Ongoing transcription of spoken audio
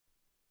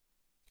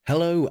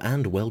Hello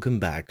and welcome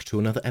back to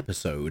another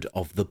episode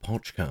of the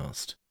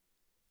PochCast.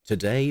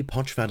 Today,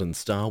 Pochfad and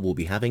Star will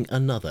be having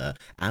another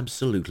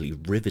absolutely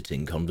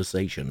riveting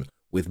conversation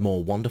with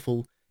more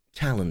wonderful,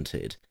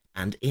 talented,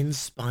 and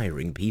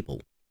inspiring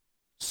people.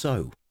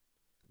 So,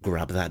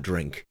 grab that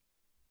drink,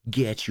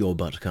 get your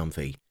butt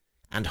comfy,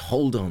 and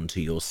hold on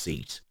to your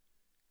seat.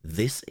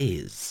 This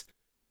is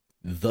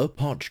the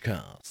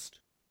PochCast.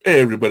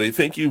 Hey everybody,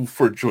 thank you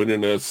for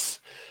joining us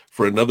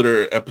for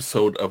another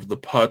episode of the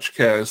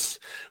PochCast.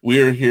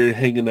 We are here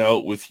hanging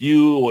out with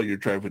you while you're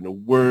driving to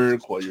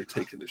work, while you're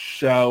taking a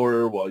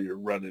shower, while you're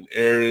running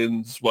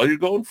errands, while you're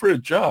going for a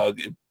jog.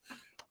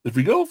 If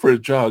you go for a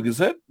jog, is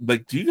that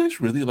like, do you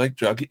guys really like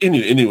jogging?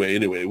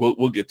 Anyway,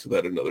 we'll get to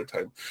that another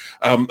time.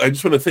 I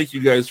just want to thank you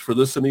guys for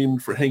listening,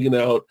 for hanging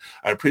out.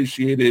 I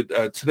appreciate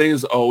it. Today,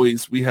 as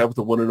always, we have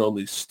the one and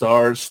only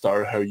Star.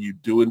 Star, how are you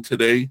doing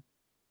today?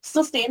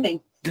 Still standing.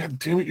 God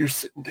damn it, you're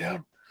sitting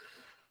down.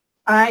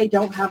 I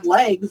don't have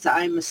legs.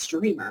 I'm a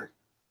streamer.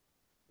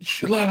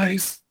 She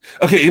lies.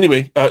 Okay,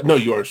 anyway, no,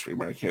 you are a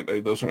streamer. I can't.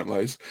 Those aren't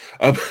lies.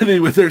 But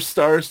anyway, there's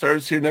Stars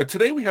here now.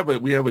 Today we have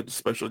a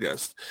special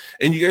guest,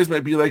 and you guys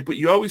might be like, "But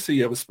you always say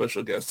you have a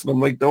special guest," and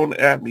I'm like, "Don't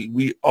at me.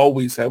 We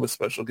always have a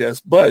special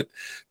guest." But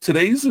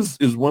today's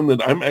is one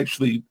that I'm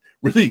actually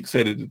really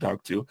excited to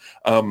talk to.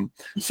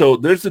 So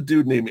there's a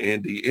dude named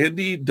Andy.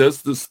 Andy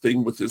does this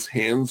thing with his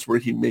hands where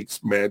he makes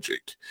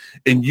magic.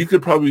 And you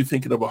could probably be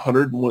thinking of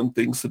 101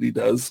 things that he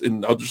does.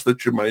 And I'll just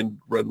let your mind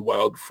run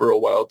wild for a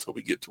while till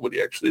we get to what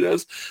he actually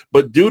does.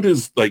 But dude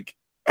is like,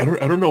 I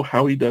don't know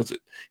how he does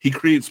it. He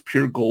creates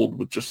pure gold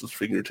with just his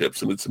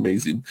fingertips, and it's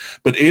amazing.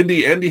 But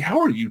Andy,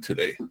 how are you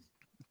today?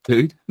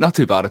 Dude, not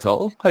too bad at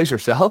all. How's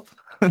yourself?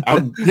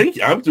 I'm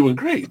doing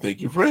great.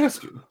 Thank you for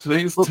asking.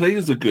 Today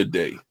is a good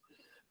day.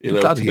 You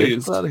know, glad to hear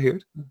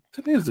it.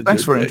 Today is a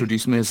Thanks good for day.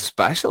 introducing me as a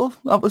special.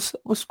 That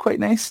was quite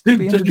nice to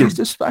be introduced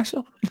as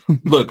special.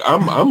 Look,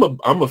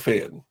 I'm a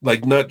fan.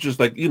 Like, not just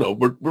like, you know,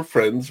 we're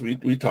friends.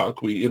 We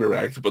talk, we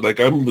interact, but like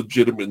I'm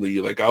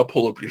legitimately like, I'll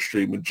pull up your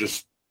stream and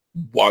just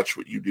watch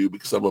what you do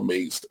because I'm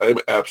amazed. I'm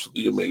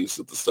absolutely amazed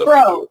at the stuff.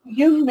 Bro,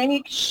 you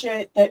make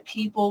shit that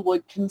people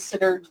would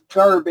consider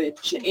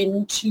garbage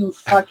into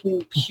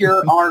fucking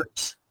pure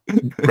art.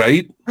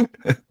 Right?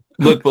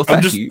 Look, Well,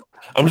 thank you.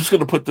 I'm just going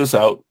to put this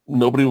out.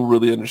 Nobody will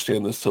really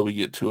understand this till we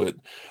get to it.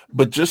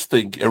 But just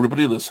think,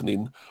 everybody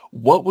listening,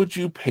 what would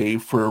you pay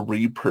for a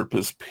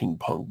repurposed ping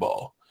pong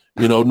ball?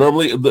 You know,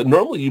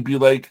 normally you'd be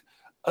like,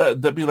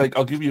 that'd be like,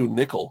 I'll give you a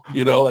nickel.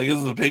 You know, like, this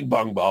is a ping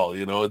pong ball.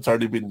 You know, it's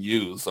already been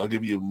used. I'll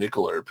give you a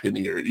nickel or a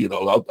penny or, you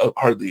know,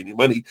 hardly any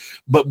money.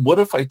 But what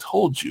if I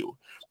told you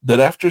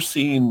that after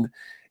seeing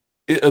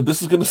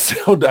this is going to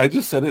sound, I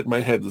just said it in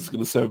my head, this is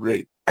going to sound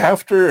great.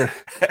 After,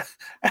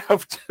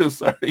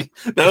 sorry,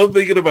 now I'm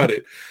thinking about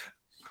it.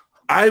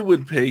 I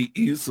would pay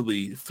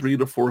easily $300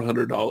 to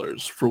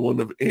 $400 for one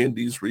of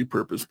Andy's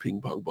repurposed ping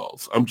pong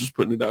balls. I'm just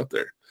putting it out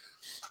there.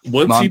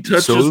 Once he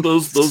touches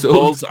those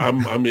balls,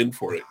 I'm in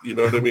for it. You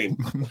know what I mean?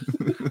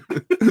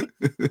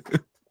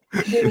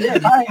 Dude,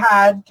 if I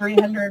had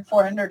 $300,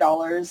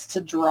 $400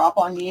 to drop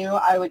on you,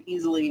 I would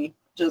easily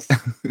just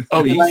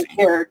be like,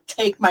 here,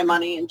 take my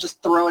money and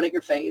just throw it at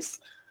your face.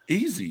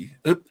 Easy.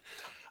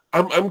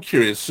 I'm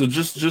curious. So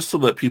just to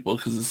let people,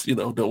 because it's, you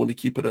know, don't want to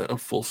keep it a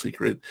full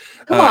secret.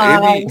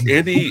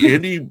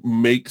 Andy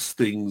makes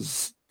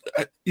things.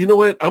 You know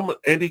what?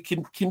 Andy.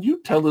 Can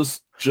you tell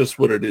us just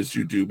what it is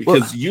you do?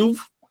 Because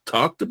you've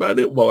talked about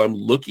it while I'm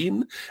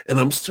looking, and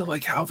I'm still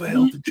like, how the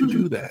hell did you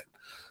do that?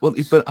 Well,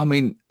 but I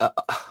mean,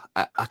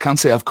 I can't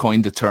say I've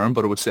coined the term,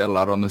 but I would say a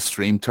lot on the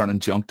stream, turning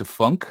junk to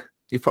funk.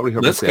 You've probably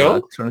heard me say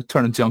that.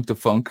 Turning junk to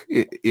funk.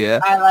 Yeah.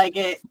 I like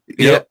it.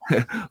 Yeah.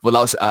 Well, that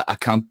was, I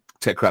can't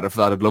take credit for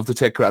that. I'd love to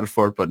take credit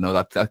for it, but no,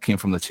 that came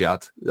from the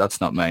chat. That's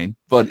not mine.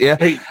 But yeah.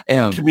 Hey,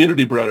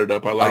 community brought it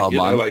up. I like it.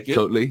 Man, I like it.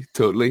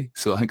 Totally.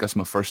 So I think that's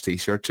my first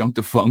t-shirt, junk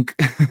to funk.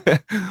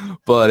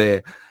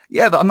 But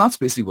yeah, and that's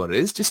basically what it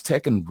is. Just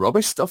taking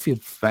rubbish stuff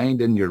you'd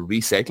find in your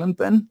recycling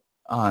bin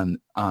and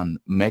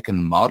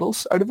making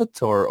models out of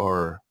it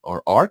or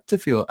art.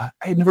 If you,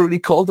 I never really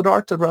called it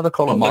art. I'd rather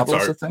call it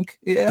models. I think.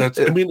 Yeah.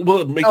 To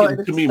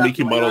me,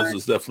 making models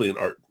is definitely an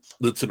art.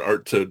 That's an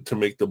art to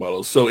make the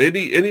models. So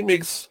Andy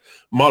makes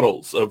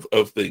models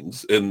of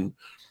things, and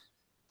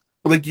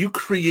like you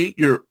create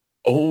your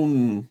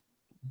own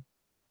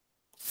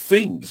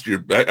things.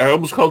 I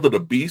almost called it a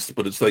beast,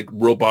 but it's like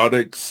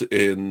robotics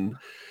and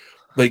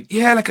like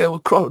like a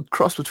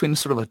cross between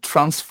sort of a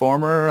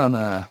transformer and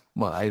a,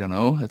 well, I don't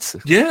know. It's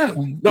I'm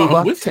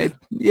with you.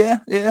 Yeah.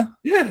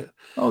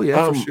 Oh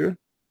yeah, for sure.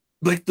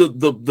 Like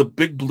the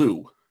Big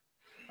Blue.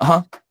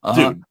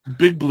 Dude,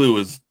 Big Blue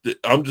is.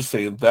 I'm just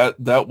saying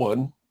that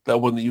one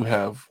that you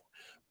have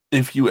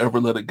if you ever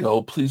let it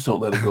go, please don't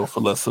let it go for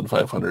less than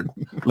 500.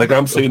 Like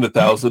I'm saying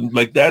 1,000.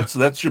 Like that's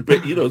your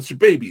it's your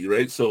baby,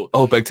 right? So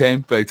big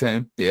time, big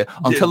time. Yeah.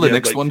 Until the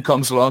next like, one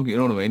comes along, you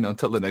know what I mean?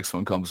 Until the next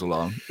one comes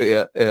along.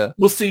 Yeah, yeah.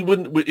 We'll see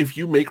if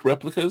you make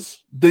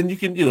replicas, then you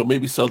can,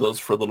 maybe sell those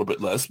for a little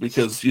bit less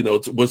because,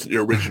 it wasn't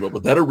your original.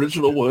 But that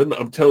original one,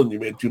 I'm telling you,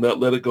 man, do not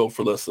let it go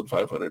for less than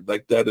 500.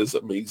 Like that is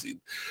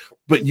amazing.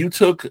 But you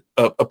took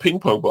a ping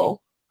pong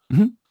ball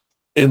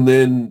and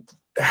then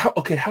how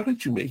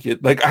did you make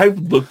it? Like I've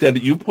looked at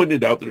it, you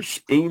pointed out there's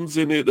spoons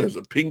in it, there's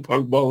a ping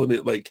pong ball in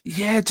it, like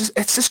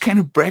it's just kind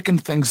of breaking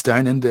things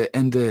down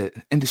into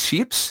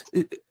shapes.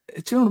 Do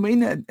you know what I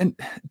mean? And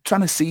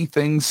trying to see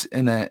things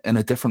in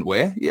a different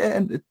way. Yeah.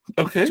 And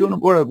okay. Do you know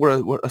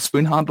where a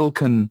spoon handle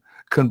can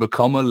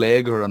become a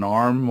leg or an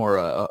arm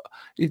or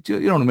you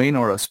know what I mean?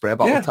 Or a spray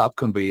bottle top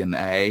can be an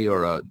eye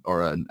or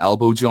an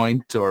elbow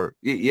joint or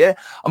yeah.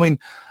 I mean,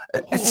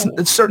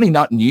 it's certainly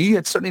not new.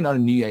 It's certainly not a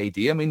new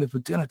idea. I mean, they've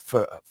been doing it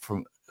for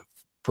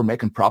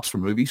making props for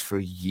movies for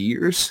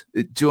years.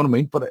 Do you know what I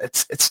mean? But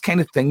it's kind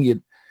of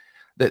thing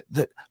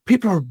that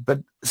people are a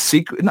bit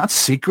not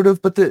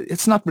secretive, but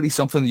it's not really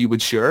something that you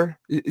would share.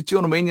 Do you know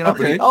what I mean? You're not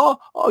really,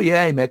 oh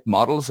yeah, I make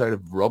models out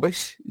of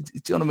rubbish. Do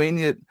you know what I mean?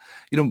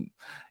 You know.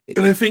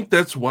 And I think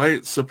that's why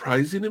it's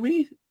surprising to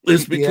me.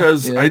 Is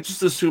because I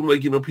just assume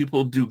like,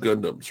 people do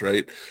Gundams,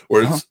 right?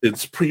 Or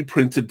it's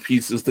pre-printed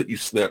pieces that you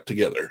snap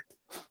together.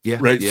 Yeah.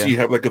 Right. Yeah. So you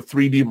have like a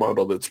 3D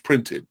model that's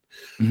printed.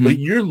 But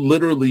you're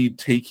literally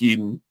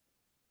taking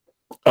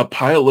a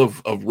pile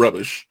of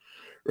rubbish,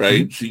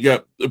 right? So you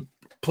got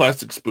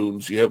plastic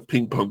spoons, you have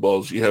ping pong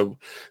balls, you have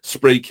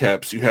spray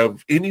caps, you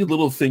have any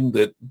little thing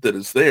that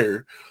is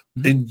there,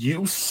 and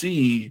you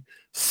see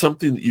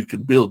something that you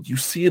can build. You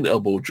see an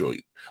elbow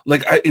joint.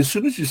 Like as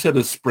soon as you said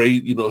a spray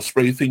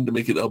thing to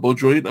make an elbow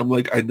joint, I'm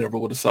like, I never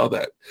would have saw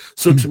that.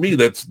 So to me,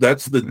 that's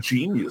the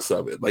genius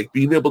of it. Like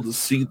being able to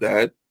see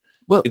that.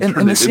 Well, in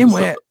the same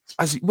way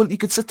you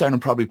could sit down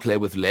and probably play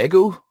with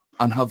Lego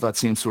and have that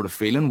same sort of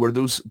feeling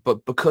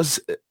but because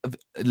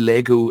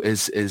Lego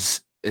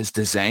is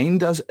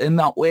designed as in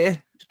that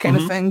way kind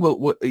of thing, but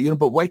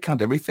why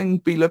can't everything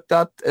be looked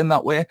at in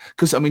that way?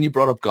 Because I mean, you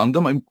brought up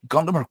Gundam.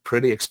 Gundam are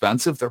pretty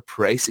expensive. They're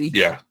pricey.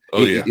 Yeah.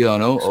 Oh yeah.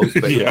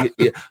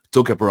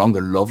 Don't get me wrong.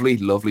 They're lovely,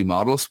 lovely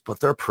models, but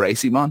they're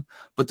pricey, man.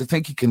 But to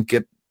think you can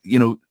get,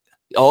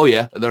 oh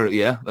yeah, there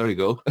you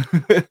go.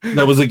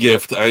 That was a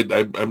gift.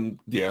 I'm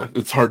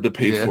it's hard to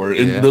pay for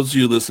it. And those of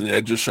you listening, I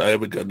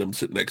have a Gundam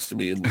sitting next to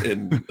me,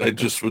 and I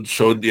just would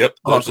show. Yep,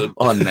 there's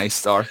nice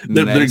star.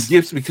 They're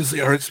gifts because they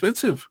are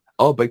expensive.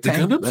 Oh, big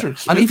time. The Gundams are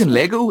expensive. And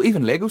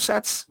even Lego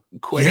sets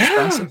quite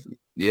expensive.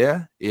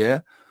 Yeah, yeah.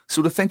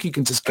 So to think you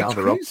can just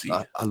gather up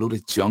a load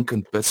of junk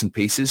and bits and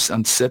pieces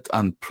and sit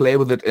and play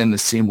with it in the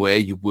same way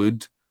you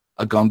would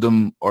a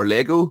Gundam or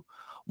Lego.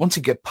 Once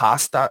you get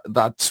past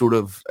that sort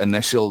of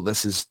initial,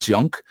 this is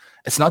junk,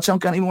 it's not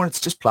junk anymore.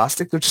 It's just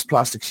plastic. They're just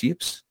plastic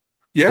shapes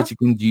that you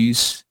can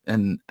use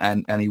in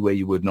any way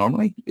you would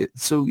normally. And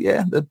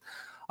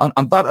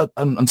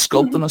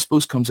sculpting, I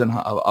suppose, comes in.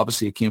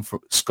 Obviously, it came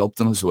from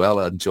sculpting as well.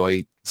 I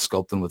enjoy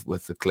sculpting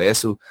with the clay,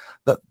 so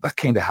that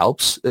kind of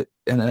helps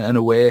in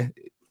a way.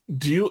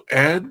 Do you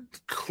add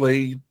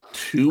clay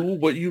to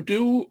what you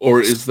do,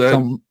 or is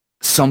that?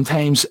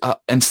 Sometimes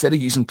instead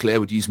of using clay, I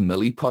would use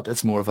milliput.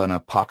 It's more of an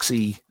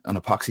epoxy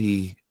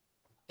putty.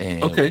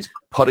 An epoxy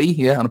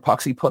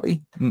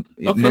putty.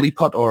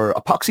 Milliput or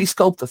epoxy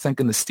sculpt. I think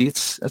in the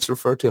States it's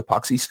referred to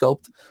epoxy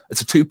sculpt.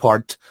 It's a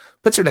two-part.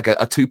 Picture like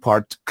a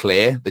two-part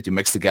clay that you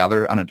mix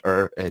together and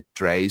it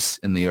dries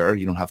in the air.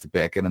 You don't have to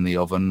bake it in the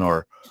oven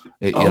or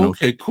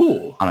okay,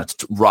 cool. And it's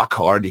rock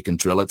hard. You can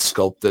drill it,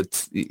 sculpt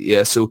it.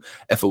 Yeah. So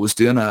if I was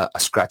doing a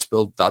scratch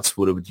build, that's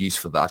what I would use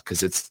for that,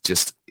 because it's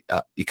just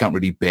you can't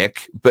really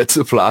bake bits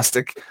of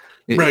plastic.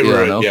 Right,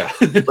 yeah.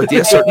 But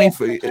yeah, certainly.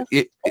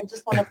 I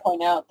just want to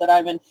point out that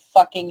I'm in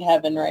fucking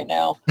heaven right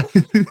now.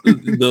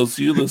 Those of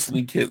you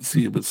listening can't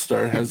see, but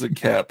Star has a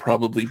cat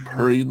probably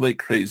purring like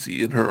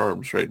crazy in her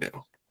arms right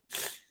now.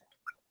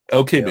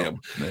 Okay, ma'am.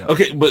 Yeah.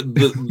 Okay, but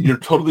you're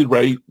totally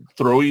right.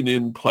 Throwing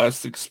in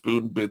plastic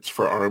spoon bits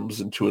for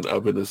arms into an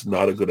oven is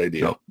not a good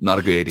idea. No, not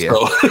a good idea.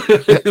 So,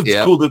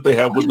 it's cool that they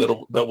have one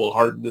that will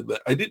harden in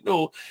that. I didn't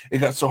know it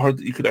got so hard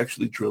that you could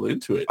actually drill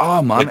into it.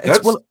 Oh man,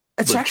 like,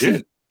 it's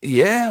actually.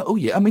 Yeah. Oh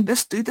yeah. I mean,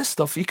 this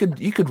stuff. You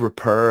could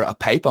repair a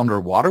pipe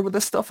underwater with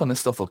this stuff, and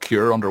this stuff will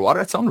cure underwater.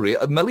 It's unreal.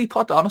 A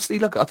milliput, honestly,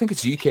 look, I think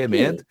it's UK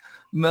made.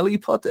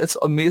 Milliput. It's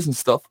amazing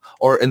stuff.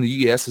 Or in the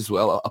US as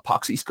well,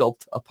 epoxy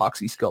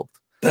sculpt.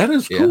 That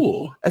is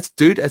cool.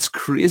 It's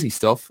crazy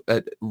stuff.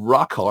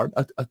 Rock hard.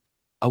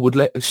 I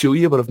would show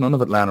you, but I've none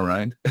of it lying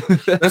around.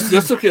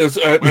 That's okay.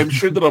 I'm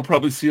sure that I'll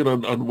probably see it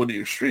on one of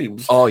your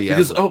streams. Oh yeah,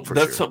 because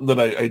that's something that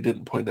I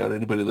didn't point out.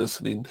 Anybody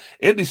listening,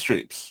 Andy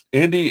streams.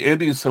 Andy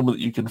is someone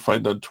that you can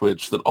find on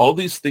Twitch. That all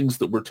these things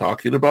that we're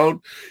talking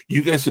about,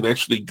 you guys can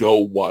actually go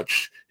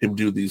watch him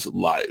do these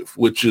live.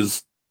 Which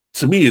is,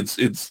 to me,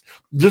 it's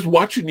just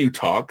watching you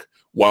talk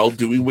while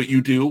doing what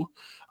you do.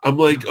 I'm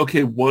like,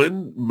 okay,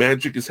 one,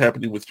 magic is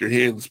happening with your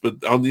hands,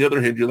 but on the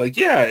other hand, you're like,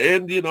 yeah,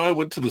 and I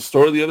went to the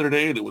store the other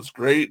day and it was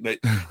great, and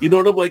and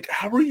I'm like,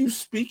 how are you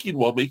speaking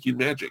while making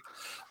magic?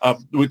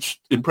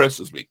 Which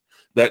impresses me.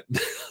 That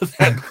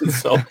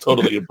itself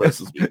totally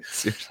impresses me.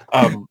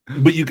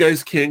 But you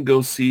guys can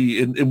go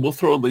see, and we'll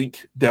throw a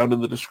link down in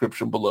the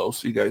description below.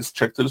 So you guys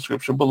check the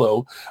description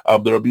below.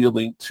 There'll be a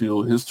link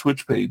to his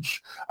Twitch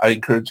page. I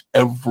encourage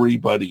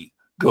everybody,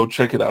 go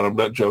check it out. I'm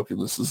not joking.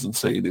 This is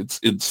insane.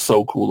 It's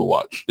so cool to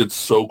watch. It's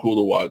so cool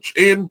to watch.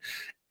 And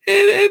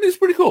it's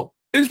pretty cool.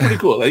 It's pretty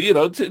cool. Like,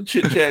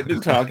 chit-chatting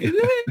and talking.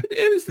 And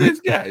it's this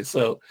guy.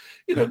 So,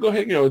 go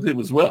hang out with him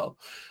as well.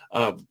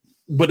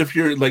 But if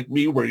you're like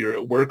me, where you're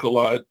at work a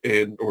lot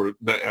or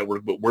not at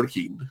work, but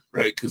working,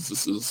 right? Because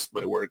this is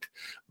my work.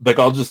 Like,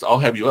 I'll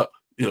have you up,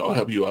 I'll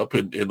have you up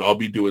and I'll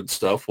be doing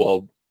stuff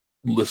while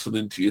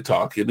listening to you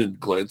talking and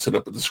glancing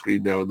up at the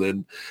screen now and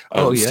then,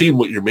 seeing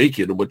what you're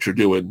making and what you're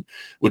doing,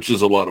 which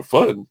is a lot of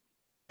fun.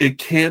 It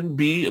can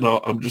be, and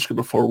I'm just going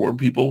to forewarn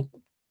people,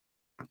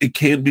 it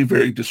can be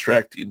very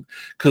distracting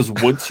because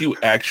once you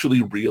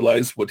actually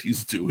realize what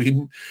he's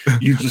doing,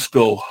 you just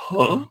go,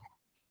 huh?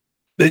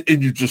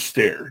 And you just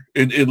stare,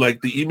 and like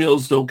the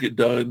emails don't get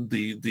done,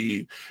 the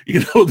the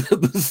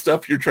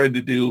stuff you're trying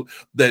to do,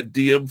 that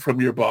DM from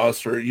your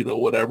boss or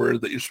whatever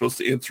that you're supposed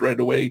to answer right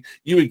away,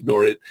 you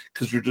ignore it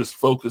because you're just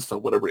focused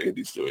on whatever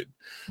Andy's doing.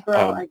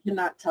 Bro, I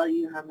cannot tell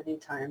you how many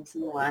times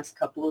in the last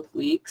couple of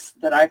weeks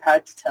that I've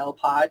had to tell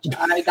Poch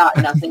I got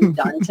nothing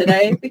done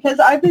today because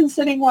I've been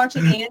sitting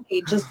watching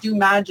Andy just do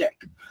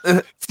magic.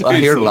 I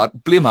hear a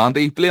lot. Blame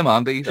Andy.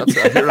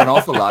 I hear an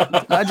awful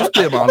lot. I just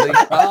blame Andy.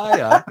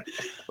 Yeah.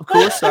 Of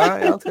course,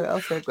 I'll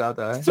take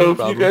that. So if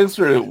you guys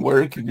are at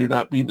work and you're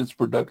not being as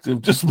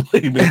productive, just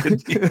blame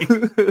Andy.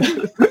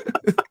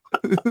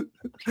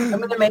 I'm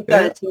going to make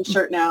that a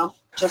t-shirt now.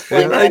 Just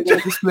blame Andy.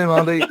 Just blame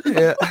Andy.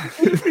 Yeah.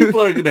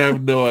 People are going to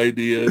have no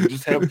idea.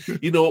 Just have,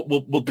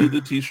 we'll do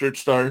the t-shirt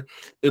star,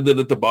 and then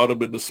at the bottom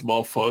in the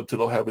small font,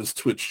 it'll have his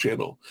Twitch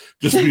channel.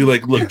 Just be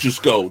like, look,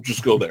 just go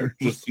there.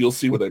 You'll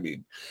see what I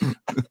mean.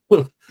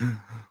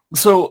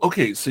 So,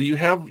 okay. So you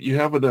have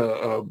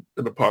an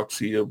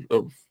epoxy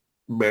of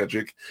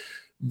magic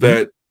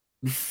that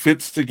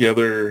fits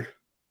together.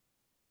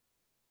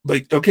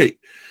 Like, okay,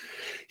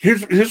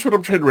 here's what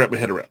I'm trying to wrap my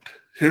head around.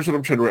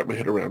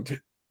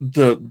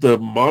 The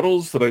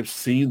models that I've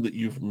seen that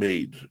you've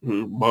made,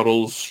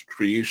 models,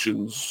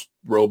 creations,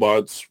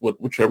 robots,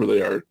 whichever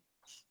they are,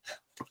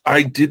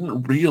 I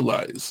didn't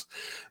realize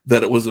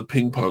that it was a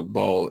ping pong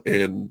ball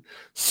and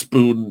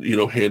spoon,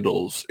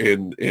 handles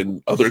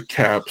and other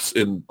caps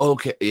and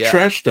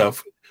trash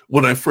stuff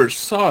when I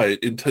first saw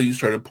it until you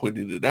started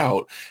pointing it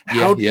out.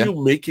 How do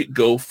you make it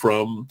go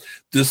from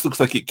this looks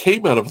like it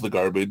came out of the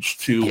garbage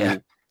to... Yeah.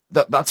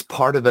 That's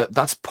part of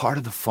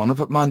the fun of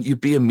it, man. You'd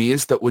be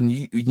amazed that when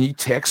you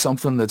take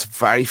something that's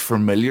very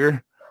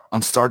familiar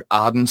and start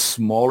adding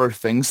smaller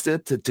things to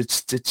it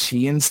to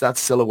change that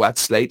silhouette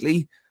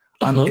slightly,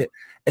 and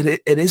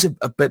it is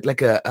a bit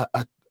like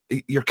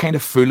you're kind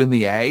of fooling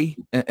the eye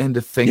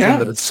into thinking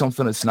that it's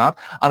something it's not,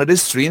 and it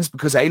is strange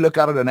because I look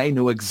at it and I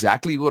know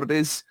exactly what it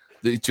is.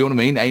 Do you know what I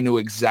mean? I know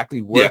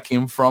exactly where it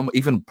came from,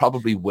 even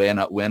probably when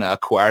I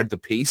acquired the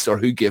piece or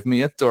who gave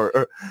me it,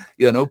 or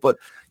but.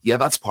 Yeah,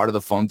 that's part of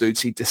the fun, dude.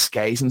 See,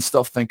 disguise and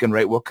stuff, thinking,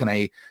 right, how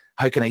can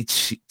I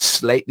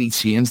slightly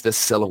change this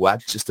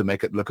silhouette just to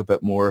make it look a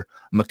bit more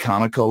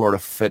mechanical or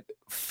to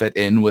fit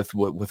in with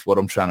what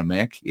I'm trying to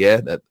make? Yeah,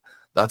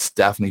 that's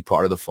definitely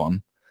part of the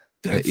fun.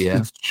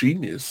 That's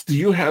genius. Do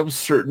you have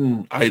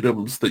certain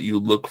items that you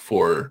look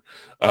for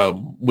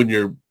when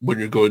you're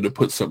going to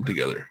put something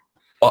together?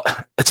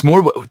 It's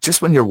more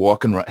just when you're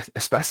walking, right,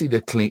 especially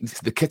the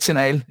kitchen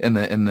aisle in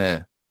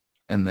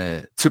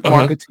the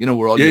supermarket,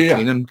 where all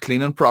your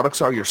cleaning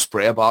products are, your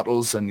spray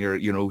bottles and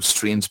your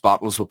strange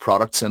bottles with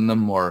products in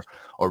them, or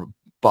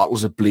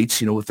bottles of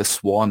bleach, with the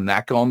swan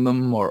neck on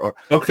them, or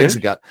things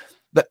like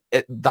that.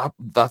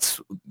 That's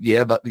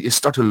you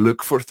start to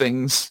look for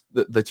things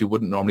that you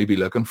wouldn't normally be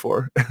looking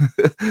for.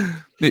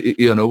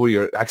 Where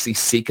you're actually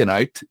seeking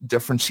out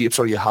different shapes,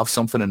 or you have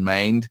something in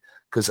mind.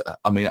 Because I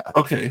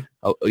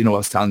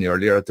was telling you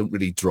earlier, I don't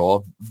really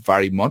draw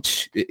very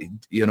much. I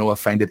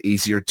find it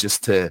easier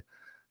just to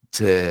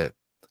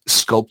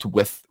sculpt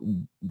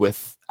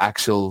with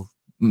actual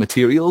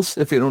materials,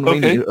 if you know what I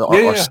mean,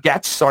 or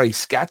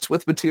sketch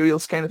with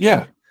materials kind of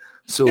thing.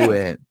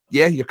 So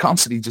you're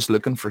constantly just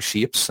looking for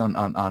shapes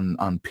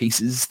on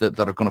pieces that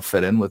are going to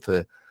fit in with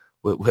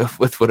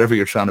whatever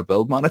you're trying to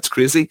build, man. It's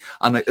crazy,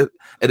 and it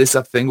is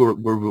that thing where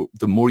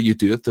the more you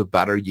do it, the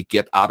better you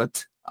get at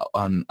it.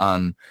 And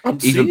I'm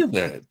seeing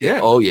that.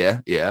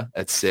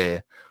 It's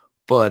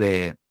but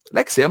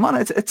like I say, man,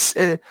 it's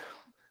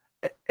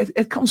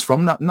it comes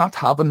from not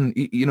having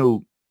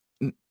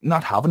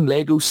not having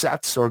Lego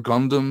sets or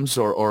Gundams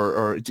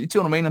or do you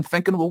know what I mean? And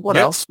thinking, well, what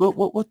else?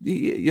 What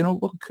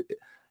I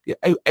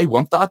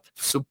want that,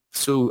 so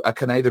I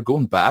can either go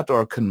and bat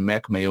or I can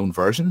make my own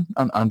version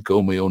and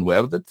go my own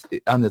way with it,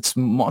 and it's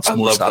much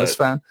more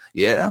satisfying.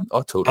 Yeah,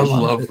 totally. I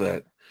love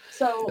that.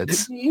 So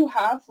It's do you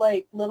have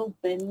like little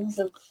bins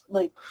of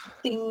like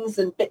things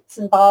and bits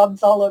and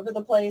bobs all over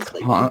the place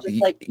that you can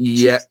just like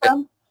yeah. choose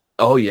from?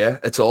 Oh yeah,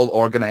 it's all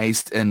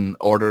organized in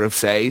order of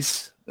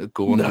size,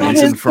 going That Nice.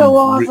 ranging is from so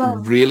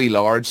awesome. really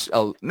large.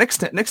 Next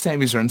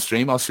time you're in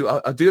stream, I'll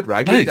do it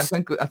regularly. Nice.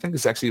 I think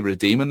it's actually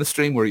redeeming the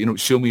stream where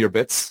show me your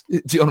bits.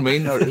 Do you know what I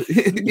mean? Or,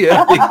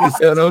 yeah,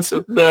 Nice.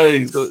 So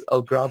Nice. so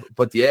I'll grab it.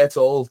 But yeah, it's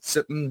all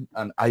sitting,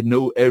 and I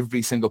know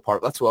every single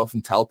part. That's what I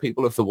often tell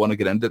people if they want to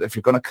get into it. If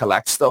you're going to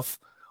collect stuff,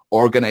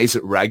 organize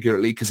it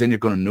regularly, because then you're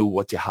going to know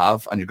what you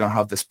have, and you're going to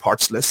have this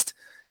parts list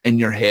in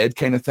your head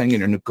kind of thing,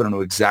 and you're going to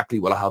know exactly,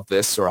 well, I have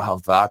this or I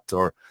have that.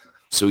 Or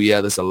so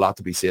yeah, there's a lot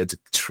to be said to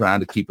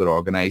trying to keep it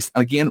organized.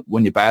 And again,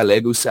 when you buy a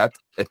Lego set,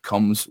 it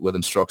comes with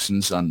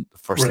instructions, and the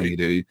first thing Right. you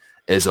do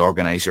is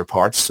organize your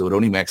parts, so it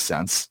only makes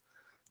sense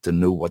to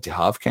know what you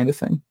have kind of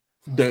thing.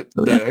 That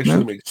So, that yeah, actually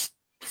yeah. makes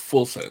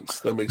full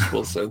sense. That makes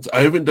full sense. I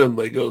haven't done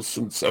Legos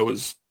since I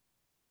was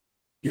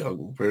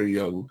young, very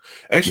young.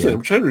 Actually, Yeah.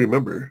 I'm trying to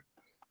remember.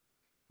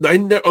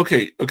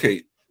 Okay.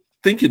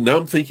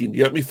 I'm thinking,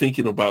 you got me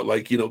thinking about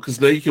like, because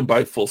now you can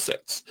buy full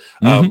sets.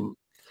 Mhm.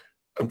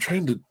 I'm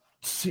trying to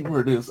see where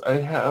it is. I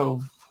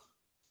have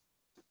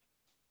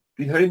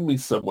behind me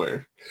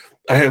somewhere.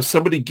 I have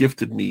somebody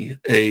gifted me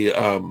a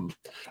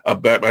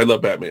Bat. I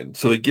love Batman,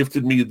 so they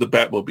gifted me the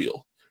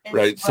Batmobile. It's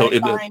Right. So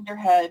in the behind your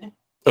head.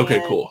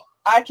 okay, and cool.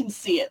 I can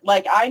see it.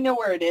 Like I know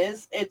where it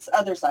is. It's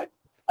other side.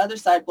 Other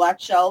side,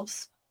 black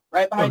shelves,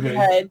 right behind your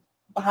Okay. head,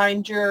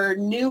 behind your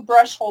new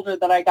brush holder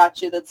that I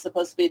got you that's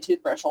supposed to be a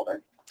toothbrush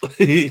holder.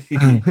 There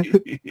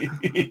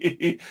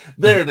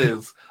it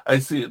is. I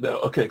see it now.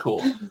 Okay,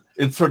 cool.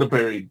 It's sort of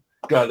buried.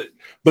 Got it.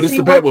 But it's See,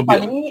 the what's Batmobile.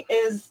 funny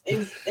is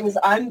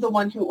I'm the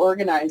one who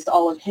organized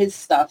all of his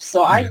stuff,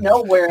 so I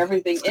know where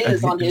everything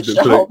is on his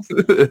shelves.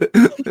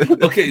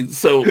 Okay,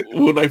 so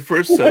when I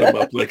first set them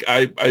up, like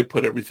I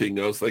put everything,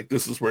 I was like,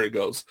 this is where it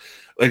goes.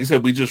 Like I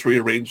said, we just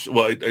rearranged,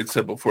 well, I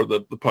said before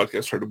the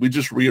podcast started, we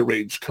just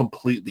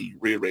completely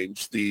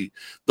rearranged.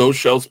 Those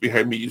shelves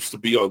behind me used to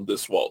be on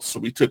this wall. So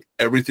we took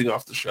everything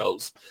off the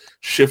shelves,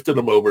 shifted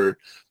them over,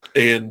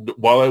 and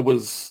while I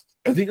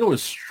think I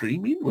was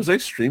streaming. Was I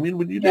streaming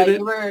when you Yeah,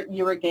 did it?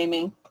 you were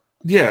gaming.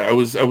 Yeah, I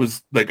was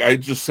like, I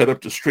just set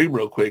up to stream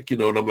real quick,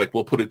 and I'm like,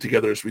 we'll put it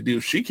together as we do.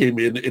 She came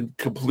in and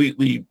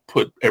completely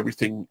put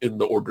everything in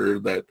the order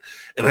and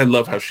I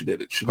love how she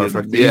did it. She did an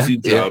Perfect. Yeah,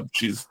 amazing yeah. job.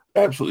 She's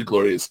absolutely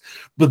glorious.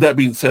 But that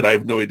being said, I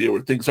have no idea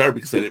where things are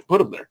because I didn't put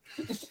them there.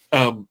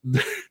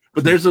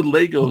 But there's a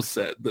Lego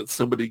set that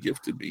somebody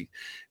gifted me.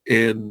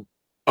 And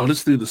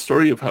honestly, the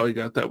story of how I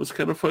got that was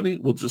kind of funny.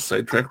 We'll just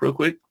sidetrack real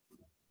quick.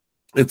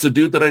 It's a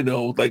dude that I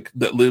know, like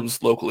that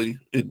lives locally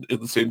in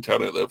the same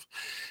town I live.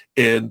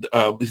 And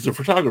he's a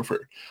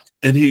photographer.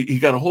 And he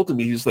got a hold of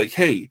me. He's like,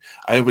 hey,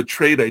 I have a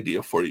trade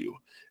idea for you.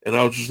 And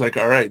I was just like,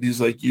 all right. He's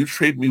like, you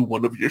trade me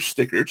one of your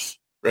stickers,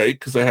 right?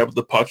 Because I have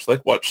the Poch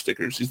Like Watch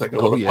stickers. He's like, I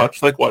want a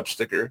Poch Like Watch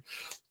sticker.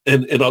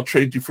 And I'll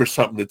trade you for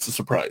something that's a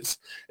surprise.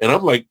 And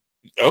I'm like,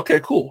 okay,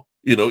 cool.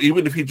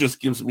 Even if he just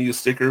gives me a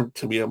sticker,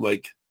 to me, I'm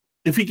like,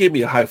 if he gave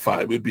me a high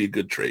five, it'd be a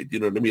good trade. You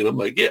know what I mean? I'm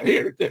like, yeah,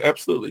 here,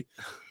 absolutely.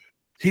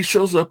 He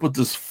shows up with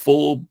this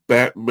full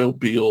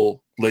Batmobile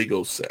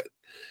Lego set.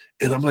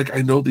 And I'm like,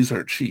 I know these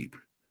aren't cheap.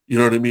 You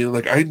know what I mean?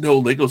 Like, I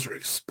know Legos are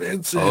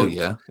expensive. Oh,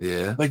 yeah,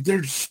 yeah. Like,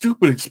 they're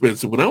stupid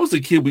expensive. When I was a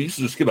kid, we used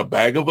to just get a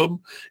bag of them,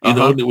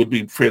 and it would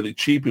be fairly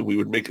cheap, and we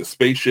would make a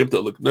spaceship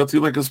that looked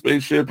nothing like a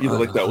spaceship.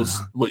 Like that was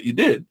what you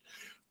did.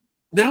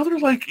 Now they're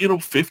like,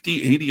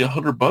 50, 80,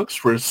 $100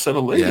 for a set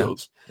of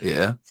Legos.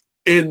 Yeah.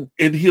 And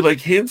he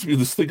like hands me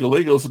this thing of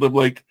Legos, and I'm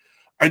like,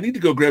 I need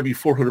to go grab you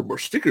 400 more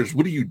stickers.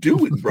 What are you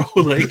doing, bro?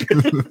 Like,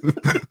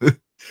 and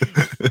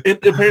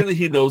apparently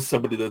he knows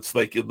somebody that's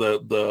like in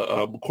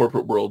the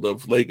corporate world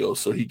of Lego,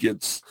 so he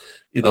gets,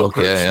 perks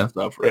and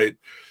stuff, right?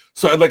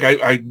 So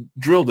I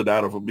drilled it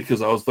out of him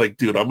because I was like,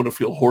 dude, I'm gonna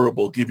feel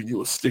horrible giving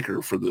you a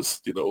sticker for this,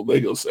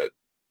 Lego set.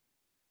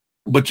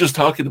 But just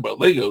talking about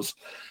Legos,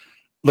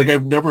 like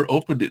I've never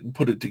opened it and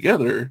put it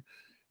together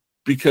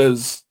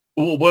because,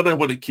 well, one, I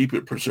want to keep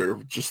it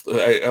preserved. Just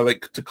I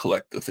like to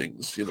collect the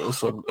things,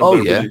 so I'm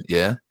not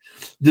really,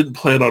 didn't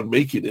plan on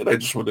making it. I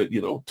just wanted,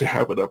 to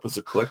have it up as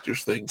a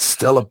collector's thing.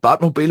 Still, a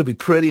Batmobile would be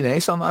pretty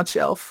nice on that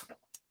shelf.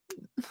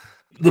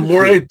 The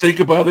more I think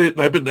about it,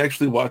 and I've been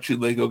actually watching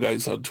Lego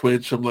guys on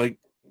Twitch, I'm like,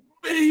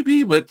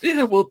 maybe, but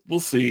yeah, we'll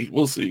see.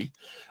 We'll see.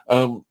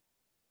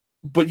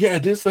 But yeah,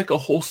 it is like a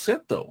whole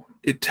set though.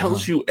 It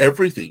tells you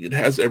everything. It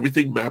has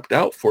everything mapped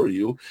out for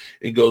you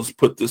and goes,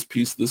 put this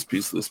piece, this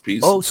piece, this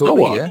piece. Oh,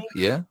 totally, so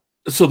yeah.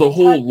 So the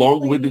whole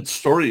long-winded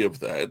story of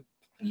that.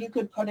 You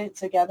could put it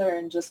together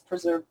and just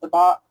preserve the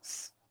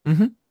box.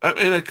 Mm-hmm. I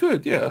mean, I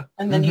could, yeah.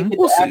 And then you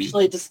could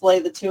actually display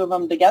the two of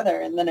them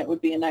together, and then it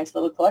would be a nice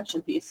little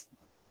collection piece.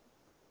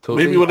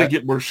 Totally. Maybe when I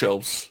get more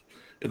shelves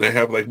and I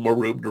have like more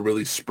room to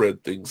really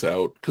spread things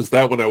out, because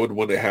that one I would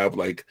want to have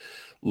like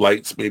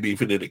lights, maybe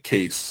even in a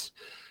case,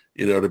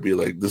 to be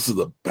like, this is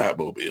a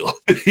Batmobile.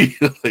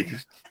 Like,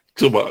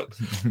 come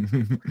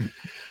on.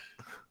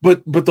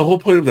 But the whole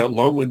point of that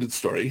long-winded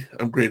story,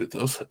 I'm great at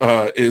those,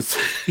 is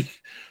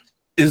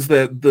is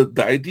that the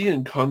idea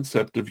and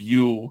concept of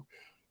you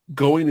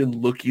going and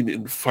looking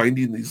and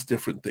finding these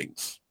different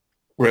things,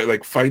 right?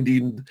 Like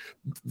finding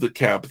the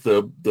cap,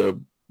 the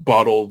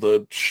bottle,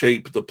 the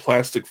shape, the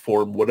plastic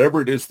form,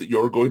 whatever it is that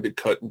you're going to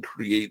cut and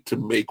create to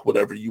make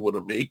whatever you want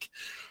to make.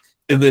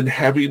 And then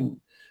having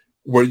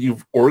where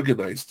you've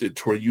organized it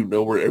to where you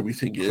know where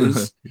everything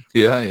is.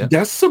 Yeah.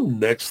 That's some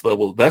next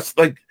level. That's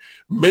like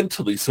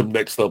mentally some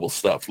next level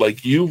stuff.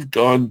 Like you've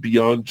gone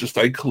beyond just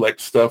I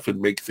collect stuff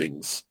and make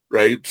things,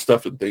 right?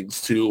 Stuff and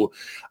things to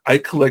I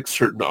collect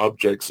certain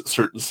objects at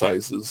certain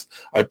sizes.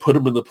 I put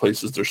them in the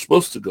places they're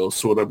supposed to go.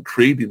 So when I'm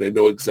creating, I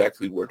know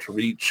exactly where to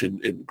reach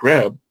and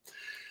grab.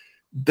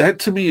 That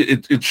to me,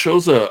 it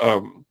shows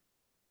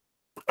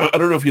I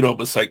don't know if you know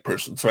I'm a psych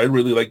person, so I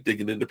really like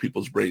digging into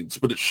people's brains,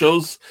 but it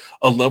shows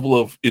a level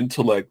of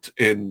intellect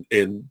and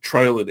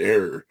trial and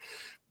error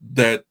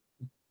that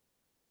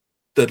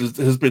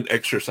has been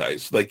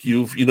exercised. Like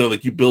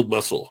like you build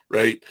muscle,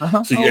 right?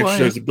 So you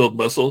exercise and build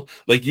muscle.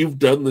 Like you've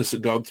done this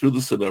and gone through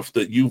this enough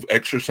that you've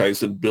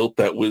exercised and built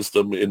that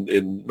wisdom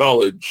and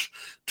knowledge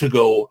to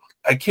go,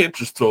 I can't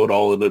just throw it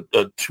all in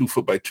a 2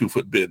 foot by 2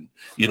 foot bin.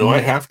 I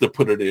have to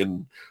put it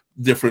in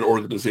different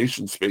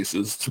organization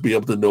spaces to be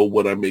able to know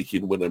what I'm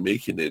making when I'm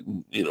making it,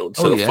 and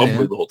instead of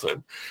fumbling the whole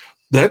time.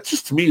 That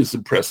just to me is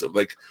impressive.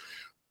 Like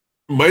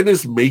mine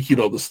is making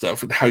all the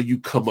stuff and how you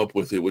come up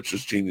with it, which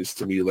is genius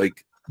to me.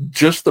 Like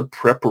just the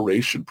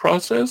preparation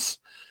process,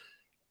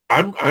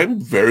 I'm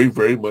very,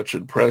 very much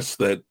impressed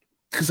that,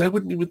 because I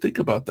wouldn't even think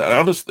about that,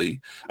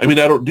 honestly. I mean,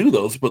 I don't do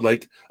those, but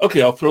like,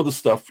 okay, I'll throw the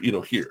stuff,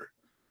 here,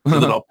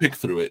 and then I'll pick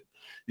through it.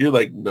 You're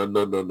like, no.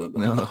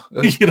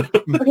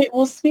 Okay,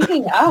 well,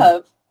 speaking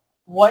of,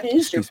 what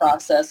is your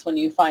process when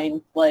you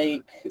find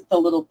like the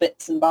little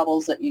bits and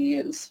bobbles that you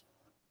use?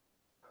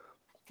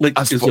 Like,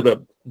 is it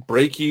a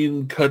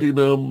breaking, cutting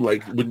them?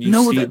 Like when you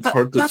see a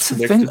part that's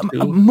the connected thing.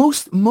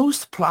 to?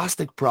 Most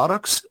plastic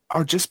products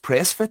are just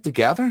press fit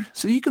together,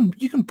 so you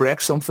can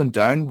break something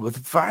down with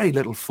very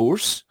little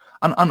force,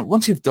 and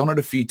once you've done it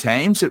a few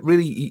times, it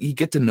really you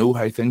get to know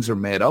how things are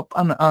made up,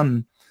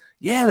 and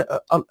yeah,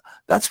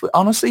 that's what,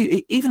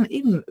 honestly,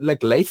 even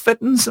like light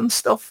fittings and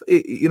stuff,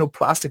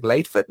 plastic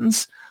light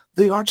fittings,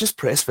 they are just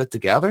press fit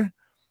together.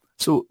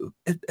 So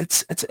it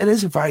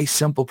is a very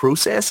simple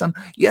process, and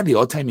yeah, the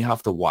odd time you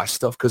have to wash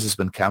stuff because there's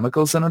been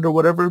chemicals in it or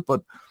whatever.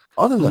 But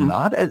other than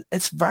that,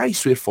 it's very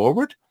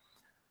straightforward.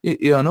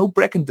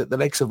 Breaking the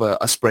likes of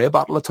a spray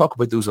bottle. I talk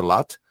about those a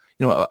lot.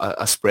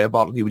 A spray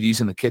bottle you would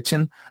use in the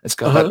kitchen. It's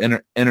got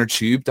that inner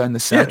tube down the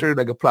center,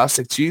 like a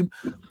plastic tube.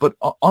 But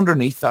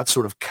underneath that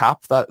sort of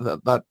cap,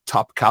 that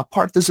top cap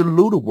part, there's a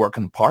load of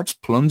working parts,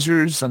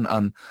 plungers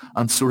and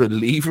sort of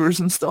levers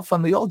and stuff,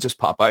 and they all just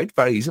pop out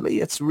very easily.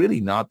 It's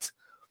really not.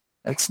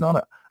 It's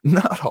not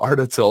hard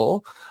at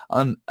all.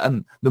 And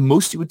the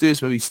most you would do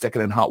is maybe stick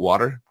it in hot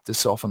water to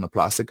soften the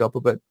plastic up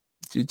a bit.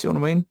 Do you know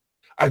what I mean?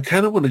 I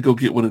kind of want to go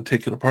get one and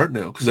take it apart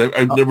now, because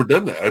I've never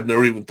done that. I've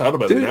never even thought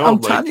about Dude, it. Now I'm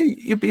telling you,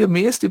 you'd be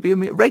amazed.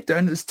 Right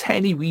down this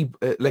tiny wee,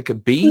 like a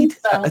bead,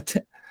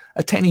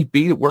 a tiny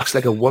bead that works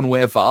like a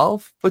one-way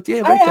valve. But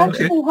yeah, right I down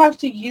actually have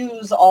to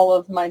use all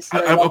of my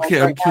spray bottles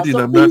okay, right I'm kidding. now,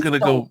 so I'm not please gonna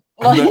don't. go.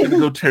 I'm not gonna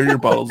go tear your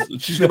bottles.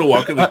 She's gonna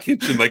walk in the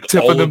kitchen like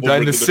tipping all them over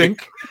down the into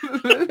sink.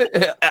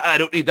 I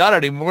don't need that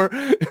anymore.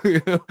 But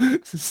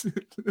It's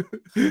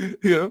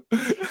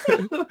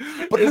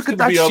look at gonna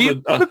that be on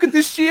shape. Look at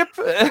this shape.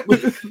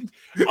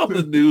 on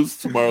the news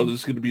tomorrow.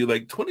 There's going to be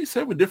like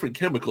 27 different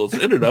chemicals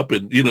ended up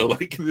in,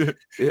 like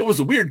it was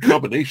a weird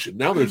combination.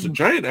 Now there's a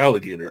giant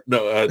alligator.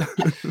 No,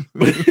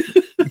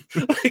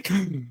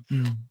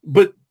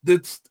 but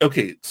that's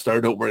okay.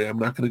 Star, don't worry. I'm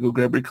not going to go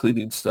grab your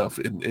cleaning stuff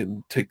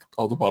and take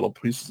all the bottle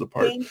pieces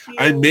apart.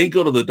 I may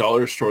go to the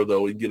dollar store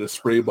though and get a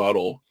spray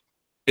bottle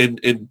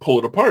and pull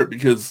it apart,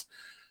 because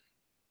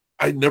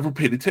I never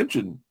paid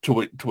attention to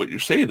what you're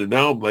saying. And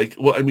now I'm like,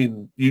 well, I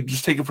mean, you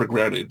just take it for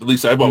granted. At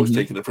least I've always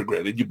taken it for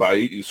granted. You buy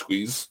it, you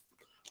squeeze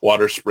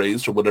water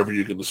sprays or whatever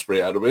you're going to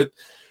spray out of it.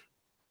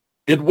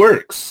 It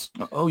works.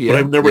 Oh yeah. But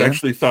I've never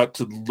actually thought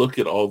to look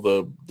at all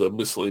the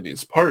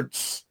miscellaneous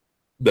parts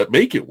that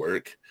make it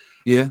work.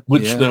 Yeah.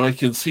 Which now I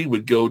can see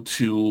would go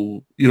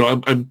to,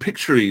 I'm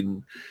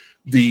picturing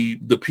the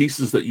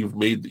pieces that you've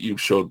made that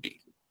you've shown me.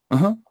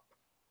 Uh-huh.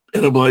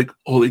 And I'm like,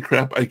 holy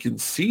crap, I can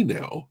see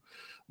now.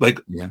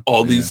 Like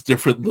all these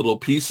different little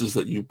pieces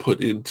that you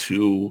put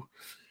into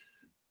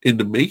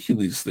making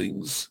these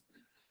things.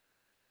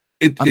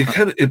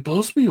 It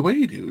blows me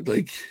away, dude.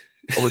 Like,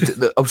 I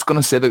was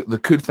going to say the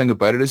cool thing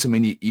about it is, I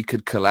mean, you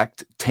could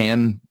collect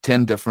 10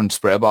 different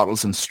spray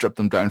bottles and strip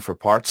them down for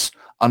parts,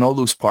 and all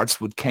those parts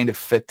would kind of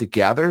fit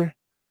together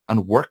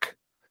and work.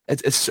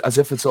 It's as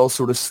if it's all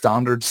sort of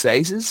standard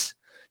sizes.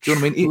 Do you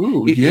know what I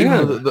mean?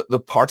 Even though the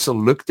parts will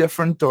look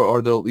different,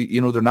 or they'll,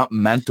 they're not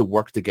meant to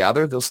work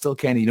together. They'll still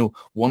kind of,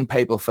 one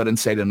pipe will fit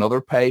inside another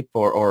pipe,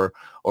 or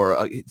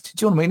do you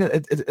know what I mean?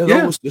 It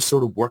always just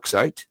sort of works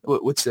out,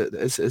 which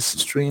is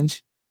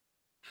strange.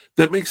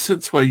 That makes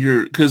sense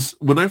because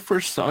when I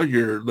first saw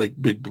your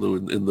like Big Blue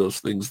in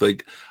those things,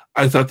 like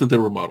I thought that they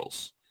were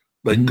models,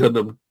 like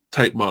Gundam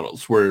type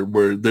models where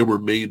they were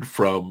made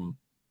from,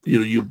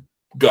 you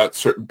got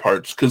certain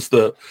parts because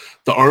the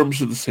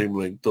arms are the same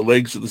length, the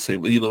legs are the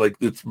same, like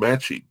it's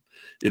matching.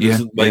 It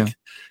isn't like, a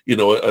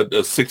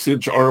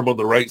 6-inch arm on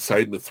the right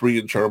side and a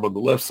 3-inch arm on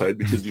the left side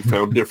because you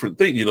found different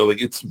things,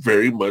 like it's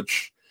very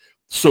much.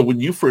 So when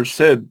you first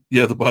said,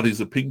 yeah, the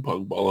body's a ping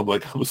pong ball, I'm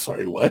like, I'm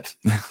sorry, what?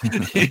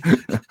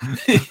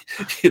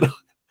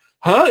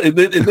 Huh? And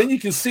then you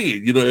can see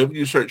it,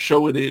 you start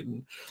showing it,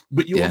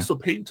 but you also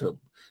paint them.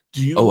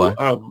 Do you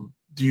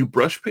do you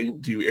brush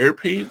paint? Do you air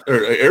paint or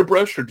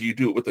airbrush, or do you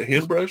do it with a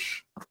hand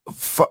brush?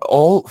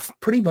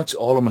 Pretty much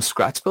all of my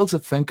scratch builds, I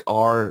think,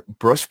 are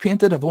brush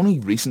painted. I've only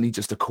recently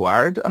just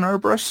acquired an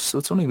airbrush, so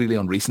it's only really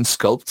on recent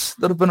sculpts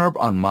that have been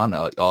and man,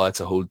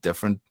 it's a whole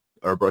different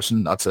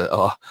airbrushing. That's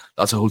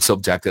a whole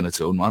subject in its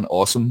own, man.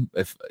 Awesome.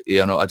 If I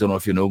don't know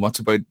if you know much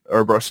about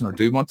airbrushing or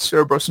do much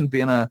airbrushing,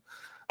 being a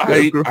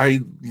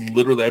I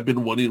literally, I've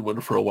been wanting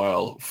one for a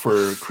while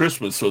for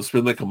Christmas, so it's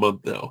been like a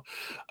month now.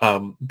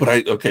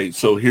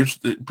 So here's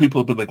people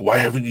have been like, why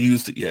haven't you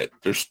used it yet?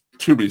 There's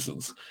 2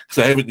 reasons.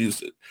 Because I haven't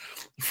used it.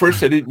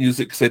 First, I didn't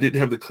use it because I didn't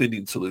have the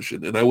cleaning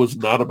solution, and I was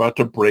not about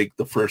to break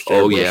the first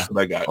airbrush that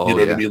I got. You know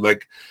what I mean?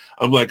 Like,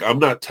 I'm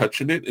not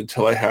touching it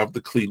until I have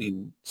the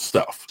cleaning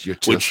stuff,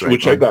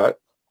 which I got.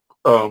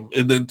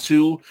 And then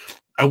 2,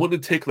 I want to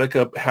take like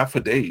a half a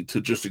day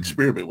to just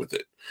experiment with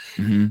it.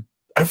 Mm-hmm.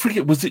 I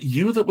forget, was it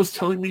you that was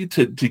telling me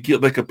to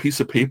get like a piece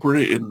of paper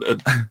and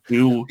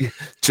do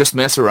just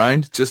mess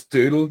around, just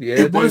doodle? Yeah,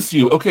 it was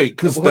you. Okay,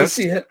 because that's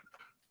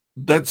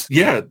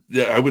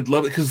I would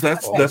love it because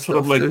that's what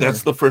I'm like.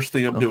 That's the first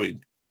thing I'm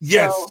doing.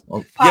 Yes,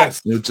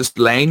 yes, just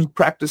line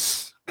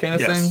practice kind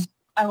of thing.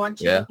 I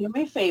want you to do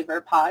me a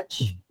favor,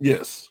 Poch.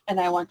 Yes. And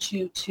I want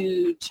you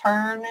to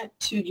turn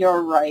to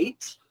your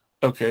right.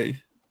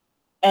 Okay.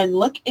 And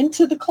look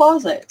into the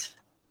closet.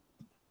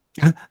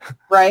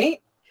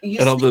 Right. You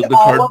and see the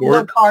all of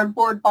the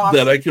cardboard boxes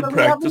that I can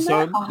practice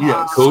on.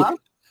 Yes. Cool.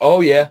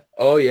 Oh yeah.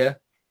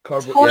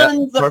 Cardboard.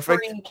 Tons of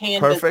free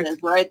canvases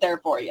right there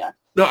for you.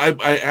 No,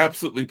 I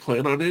absolutely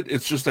plan on it.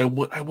 It's just I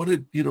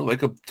wanted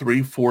like a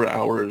 3-4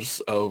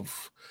 hours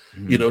of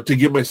to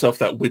give myself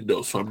that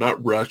window so I'm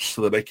not rushed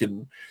so that I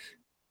can.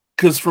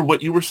 Because from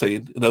what you were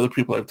saying and other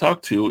people I've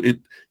talked to,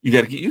 you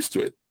got to get used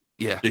to it.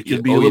 Yeah, it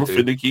can be a little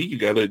finicky. You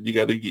gotta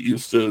get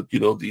used to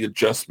the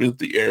adjustment,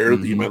 the air,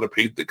 the amount of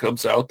paint that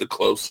comes out, the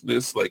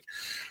closeness. Like,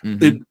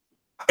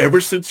 ever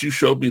since you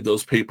showed me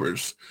those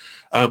papers,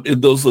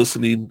 in those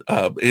listening,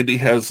 Andy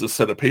has a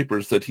set of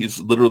papers that he's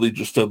literally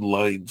just done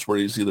lines where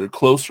he's either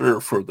closer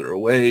or further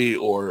away,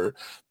 or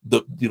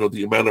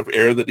the amount of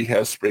air that he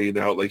has spraying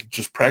out. Like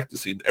just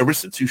practicing. Ever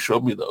since you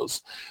showed me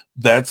those,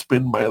 that's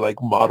been my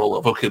like model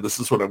of okay, this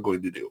is what I'm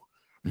going to do.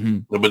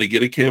 I'm going to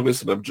get a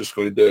canvas and I'm just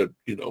going to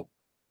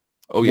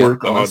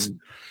work on.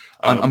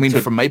 I mean,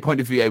 from my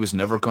point of view, I was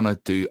never going to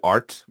do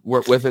art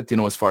work with it.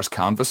 As far as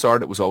canvas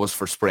art, it was always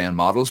for spraying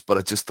models. But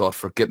I just thought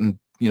for getting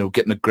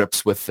the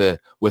grips with the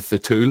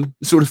tool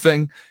sort of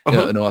thing.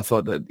 I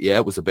thought that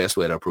it was the best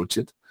way to approach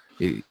it.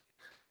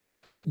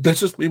 That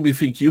just made me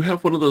think. You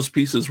have one of those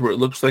pieces where it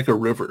looks like a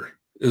river,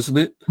 isn't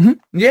it?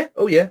 Yeah.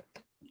 Oh yeah.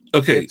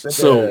 Okay, like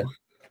so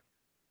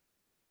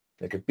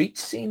like a beach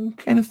scene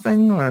kind of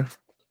thing, or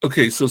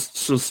okay, so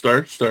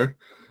Star,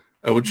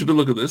 I want you to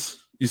look at this.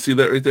 You see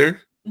that right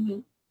there? Mm-hmm.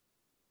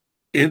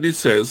 Andy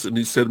says, and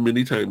he said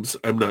many times,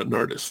 I'm not an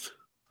artist.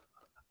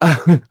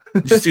 You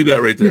see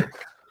that right there?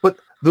 But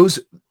those,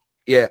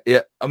 yeah.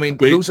 I mean,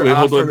 those are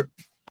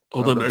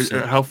hold on.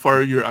 How far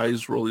are your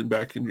eyes rolling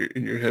back in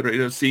your head right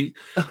now? See?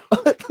 All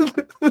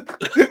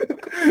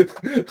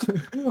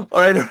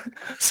right.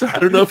 So I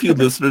don't know if you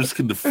listeners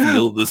can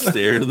feel the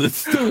stare that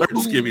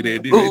Star's giving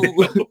Andy right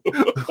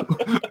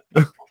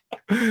now.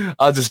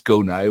 I'll just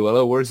go now.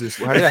 Well, where's this?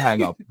 How do I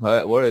hang up?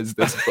 Where is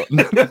this button?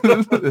 I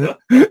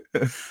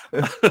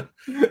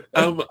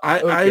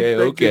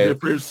think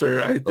different,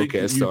 sir. I think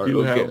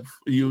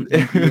you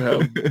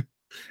have.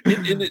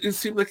 And it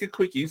seemed like a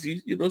quick,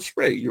 easy,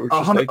 spray. You were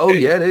just like, hey.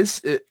 Yeah, it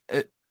is.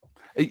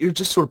 You're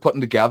just sort of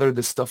putting together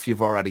the stuff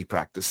you've already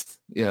practiced.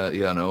 Yeah.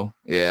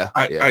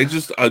 I'm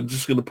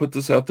just gonna put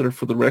this out there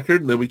for the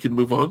record, and then we can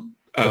move on.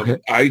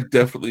 I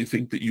definitely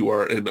think that you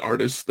are an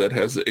artist that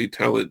has a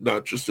talent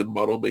not just in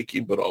model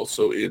making, but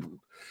also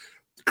in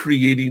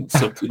creating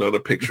something on a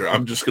picture.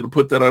 I'm just going to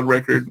put that on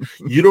record.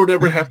 You don't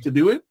ever have to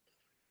do it.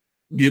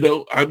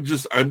 I'm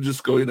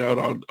just going out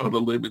on a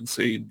limb and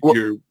saying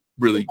you're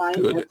really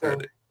good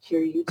at it.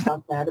 Hear you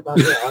talk bad about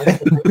your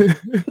art.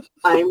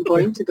 I'm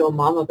going to go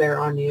mama bear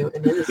on you,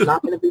 and it is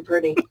not going to be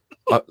pretty.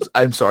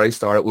 I'm sorry,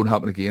 Star. It won't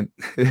happen again.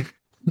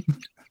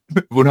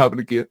 It won't happen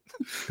again.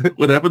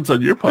 What happens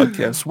on your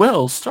podcast?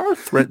 Well, Star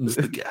threatens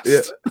the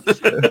guest.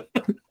 Yeah.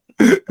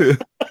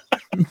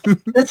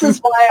 This is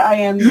why I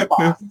am the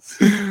boss.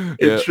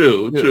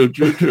 True.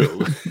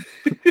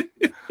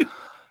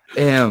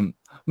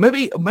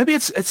 Maybe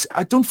it's.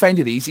 I don't find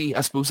it easy.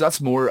 I suppose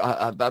that's more.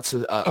 That's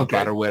a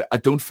better way. I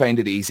don't find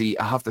it easy.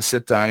 I have to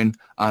sit down,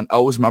 and I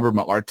always remember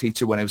my art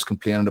teacher when I was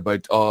complaining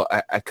about,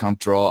 I can't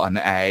draw an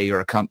eye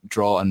or I can't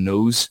draw a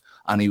nose.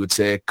 and he would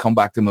say, come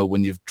back to me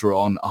when you've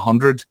drawn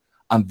 100,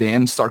 and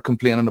then start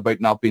complaining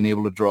about not being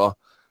able to draw.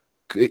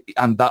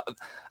 And that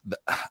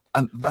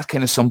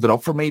kind of summed it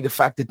up for me. The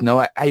fact that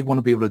no, I want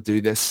to be able to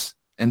do this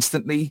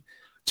instantly.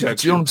 Do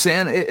you know what I'm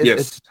saying?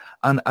 Yes.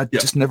 And I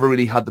just never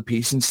really had the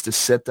patience to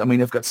sit. I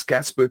mean, I've got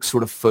sketchbooks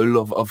sort of full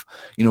of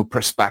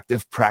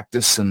perspective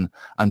practice and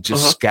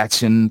just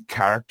sketching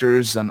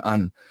characters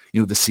and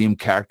the same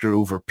character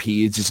over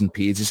pages and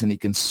pages, and you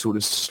can sort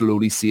of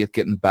slowly see it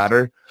getting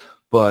better.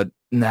 But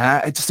nah,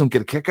 I just don't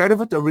get a kick out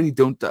of it. I really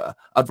don't.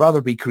 I'd rather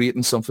be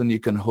creating something you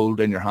can hold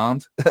in your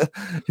hand.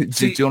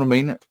 Do you know what I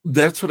mean?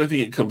 That's what I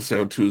think it comes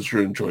down to, is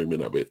your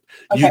enjoyment of it.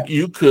 Okay.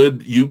 You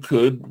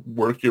could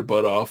work your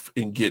butt off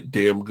and get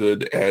damn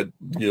good at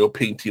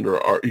painting or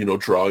art,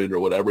 drawing or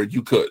whatever.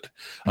 You could.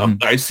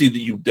 I see that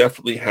you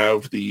definitely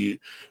have the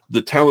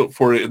talent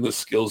for it and the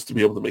skills to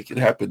be able to make it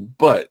happen.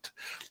 But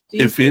do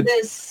you see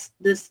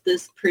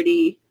this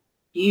pretty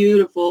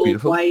beautiful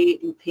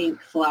white and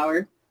pink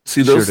flower?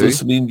 See, those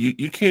listening,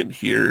 you can't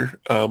hear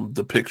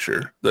the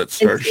picture that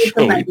starts it's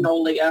showing. A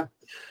magnolia.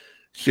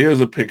 She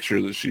has a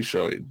picture that she's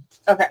showing.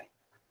 Okay.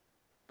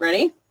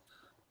 Ready?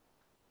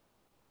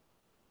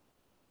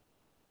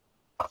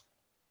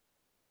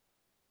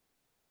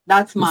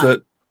 That's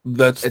mine.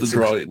 That's the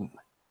drawing.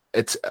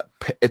 It's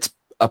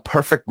a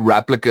perfect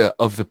replica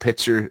of the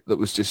picture that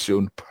was just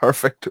shown.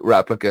 Perfect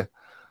replica.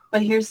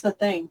 But here's the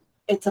thing.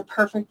 It's a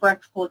perfect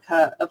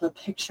replica of a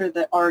picture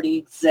that already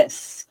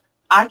exists.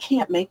 I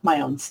can't make my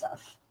own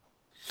stuff.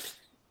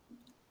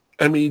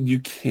 I mean, you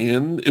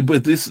can,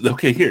 but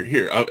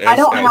here.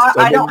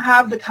 I don't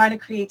have the kind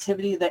of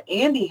creativity that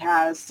Andy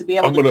has to be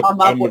able to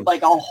come up with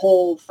like a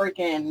whole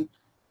freaking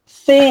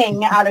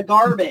thing out of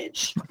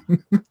garbage.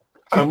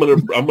 I'm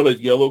gonna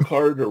yellow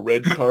card or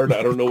red card.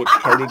 I don't know which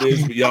card it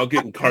is, but y'all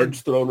getting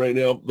cards thrown right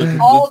now. This is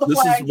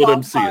what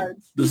I'm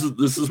seeing.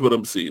 This is what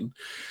I'm seeing.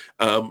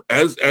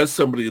 As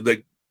somebody,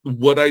 like,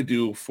 what I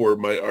do for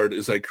my art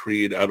is I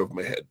create out of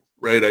my head.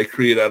 Right, I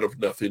create out of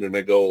nothing, and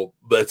I go,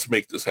 let's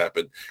make this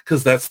happen,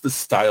 because that's the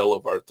style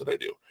of art that I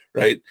do.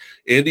 Right,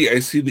 Andy, I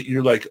see that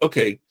you're like,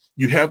 okay,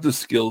 you have the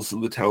skills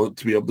and the talent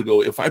to be able to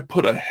go, if I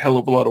put a hell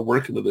of a lot of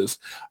work into this,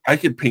 I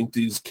could paint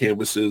these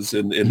canvases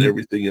and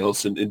everything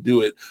else and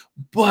do it,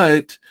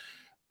 but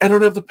I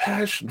don't have the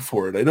passion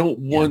for it. I don't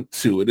want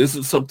to. It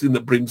isn't something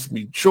that brings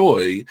me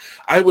joy.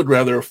 I would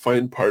rather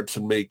find parts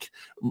and make,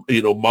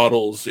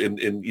 models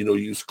and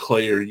use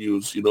clay or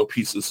use,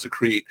 pieces to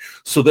create.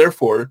 So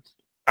therefore,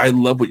 I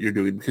love what you're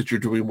doing, because you're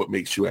doing what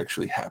makes you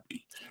actually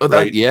happy. Oh,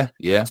 right? Yeah.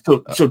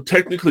 So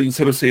technically,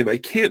 instead of saying I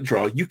can't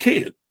draw, you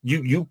can.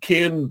 You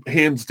can,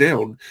 hands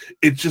down.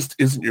 It just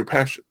isn't your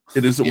passion.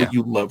 It isn't what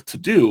you love to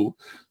do.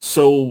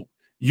 So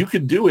you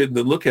can do it and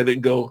then look at it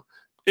and go,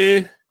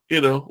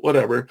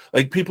 whatever.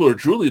 Like, people are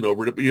drooling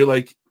over it, but you're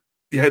like,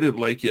 yeah, I didn't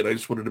like it. I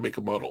just wanted to make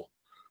a model.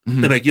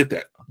 Mm-hmm. And I get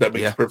that. That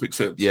makes perfect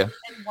sense. Yeah.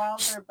 And while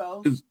they're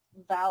both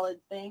valid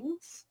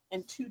things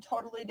and two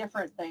totally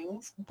different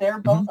things, they're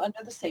both under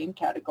the same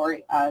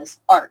category as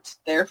art.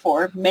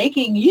 Therefore,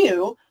 making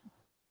you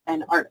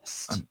an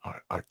artist. An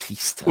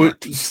artiste.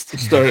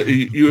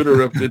 You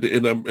interrupted,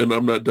 and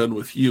I'm not done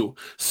with you.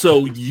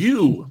 So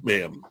you,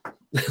 ma'am.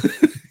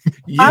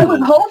 I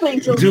was hoping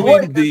to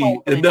avoid this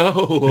whole thing.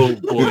 No,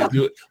 boy,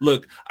 do it.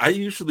 Look, I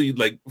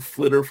usually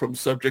flitter from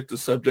subject to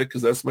subject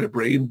because that's my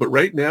brain, but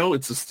right now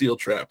it's a steel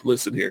trap.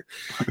 Listen here.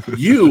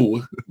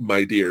 You,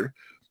 my dear,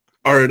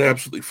 are an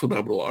absolutely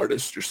phenomenal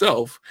artist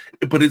yourself,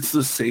 but it's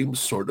the same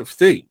sort of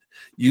thing.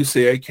 You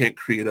say I can't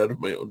create out of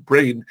my own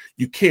brain.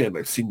 You can.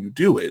 I've seen you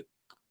do it.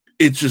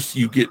 It's just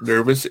you get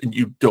nervous and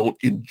you don't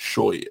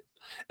enjoy it.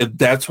 And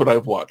that's what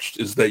I've watched,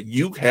 is that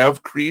you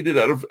have created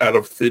out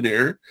of thin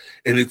air,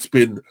 and it's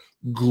been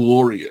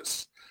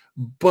glorious,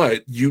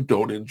 but you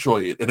don't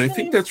enjoy it. And I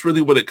think that's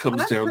really what it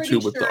comes down to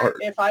with the art.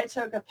 If I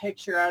took a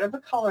picture out of a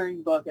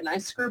coloring book and I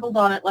scribbled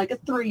on it like a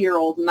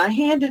 3-year-old and I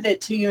handed it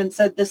to you and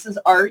said, this is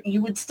art,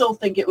 you would still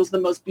think it was the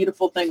most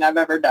beautiful thing I've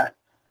ever done.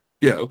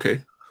 Yeah,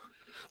 okay.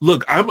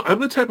 Look, I'm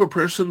the type of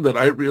person that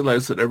I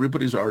realize that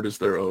everybody's art is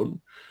their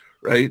own,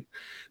 right?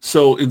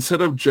 So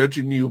instead of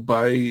judging you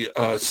by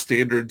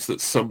standards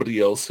that somebody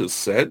else has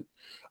set,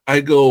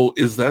 I go,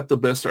 is that the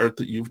best art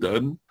that you've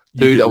done?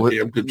 Dude,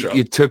 damn good job.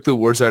 You took the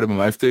words out of my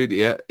mouth, dude.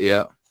 Yeah.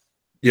 Yep.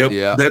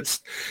 Yeah.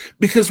 That's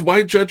because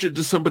why judge it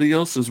to somebody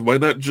else's? Why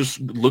not just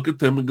look at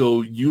them and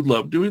go, you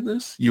love doing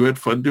this. You had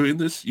fun doing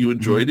this. You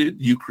enjoyed it.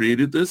 You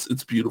created this.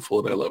 It's beautiful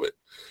and I love it.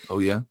 Oh,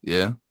 yeah.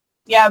 Yeah.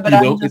 Yeah, but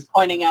I'm just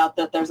pointing out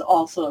that there's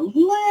also a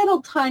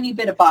little tiny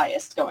bit of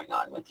bias going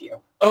on with you.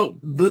 Oh,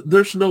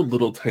 there's no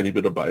little tiny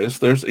bit of bias.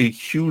 There's a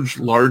huge,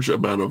 large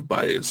amount of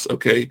bias,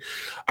 okay?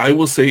 I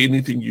will say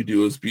anything you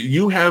do is...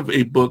 You have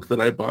a book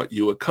that I bought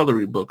you, a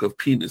coloring book of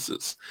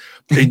penises,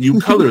 and you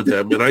color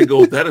them, and I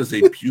go, that is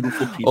a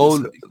beautiful penis.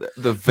 Oh,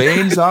 the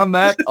veins on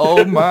that?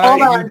 Oh, my.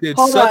 You did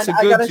such a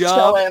good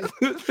job.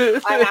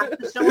 I have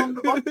to show him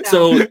the book now.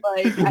 So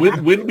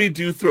when we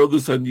do throw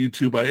this on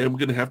YouTube, I am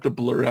going to have to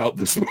blur out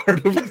this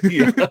part of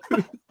it.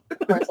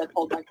 Of course, I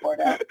pulled my cord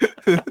out.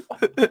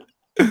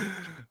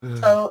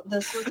 So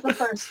this was the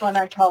first one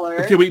I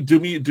colored. Okay, wait, do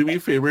me a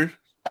favor.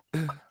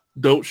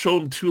 Don't show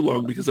them too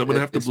long because I'm gonna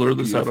have to It's blur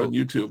this out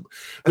beautiful. on YouTube.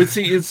 But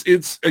see,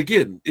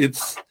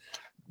 it's.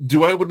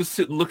 Do I want to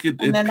sit and look at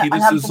And then I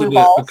have penises blue in a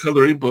balls.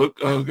 coloring book?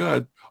 Oh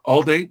God,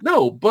 all day?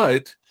 No,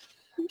 but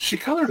she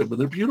colored them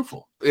and they're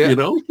beautiful. Yeah. You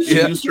know, she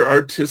Yeah. used her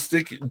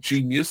artistic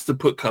genius to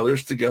put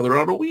colors together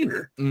on a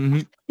wiener.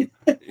 Mhm.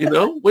 You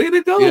know, way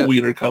to go, Yeah.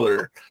 wiener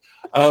color.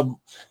 But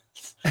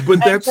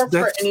And that's just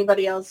for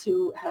anybody else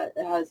who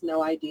has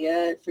no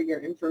idea, for your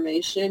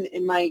information,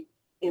 in my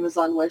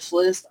Amazon wish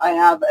list, I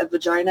have a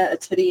vagina, a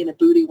titty, and a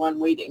booty one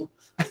waiting.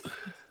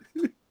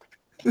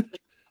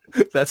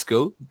 Let's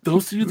go.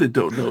 those of you that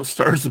don't know,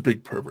 Star's a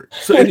big pervert.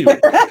 So anyway,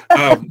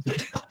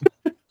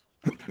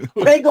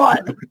 Big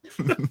one.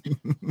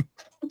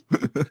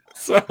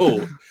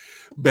 so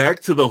back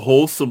to the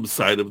wholesome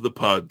side of the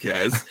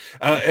podcast.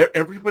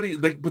 Everybody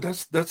like, but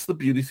that's the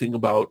beauty thing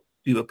about,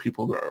 you know,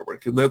 people in their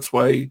artwork, and that's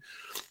why,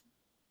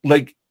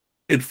 like,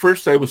 at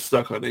first I was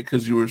stuck on it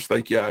because you were just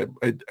like, yeah,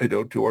 I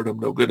don't do art, I'm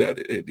no good at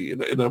it, Andy,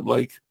 and I'm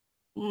like,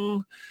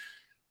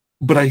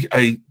 but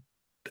I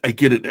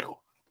get it now.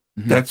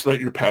 Mhm. That's not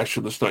your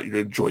passion. That's not your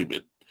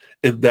enjoyment,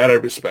 and that I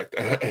respect.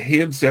 I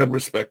hands down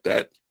respect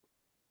that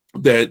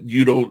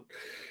you don't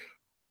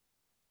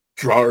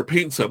draw or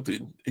paint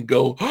something and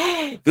go,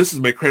 oh, this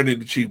is my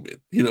crowning achievement.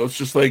 You know, it's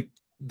just like,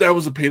 that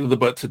was a pain in the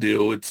butt to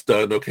do. It's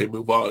done. Okay,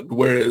 move on.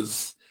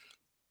 Whereas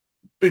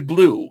Big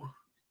Blue,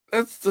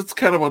 that's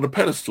kind of on a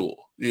pedestal.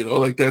 You know,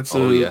 like that's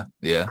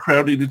yeah.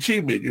 crowning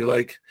achievement. You're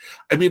like,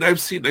 I mean, I've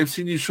seen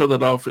you show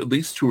that off at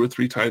least 2 or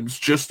 3 times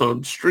just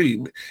on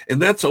stream, and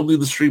that's only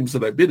the streams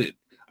that I've been in.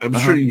 I'm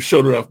sure you've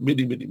shown it off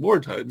many, many more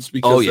times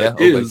because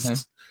that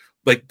is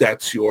like,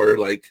 that's your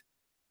like,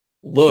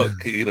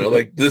 look, you know,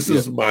 like, this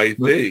is my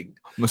thing.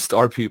 I'm a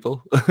star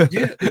people.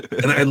 Yeah,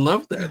 and I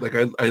love that. Like,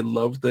 I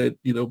love that,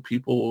 you know,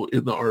 people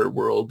in the art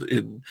world,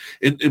 in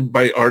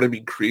by art I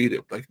mean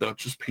creative, like not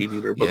just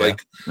painting or, but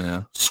like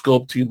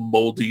sculpting,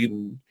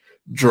 molding,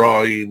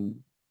 drawing,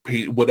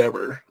 paint,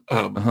 whatever,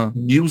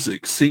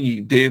 music,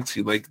 singing,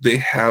 dancing, like they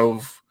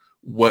have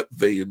what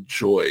they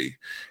enjoy,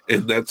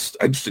 and that's,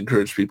 I just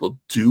encourage people,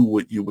 do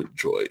what you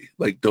enjoy.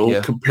 Like,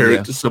 don't compare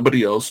it to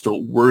somebody else.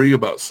 Don't worry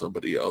about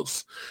somebody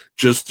else.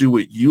 Just do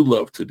what you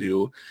love to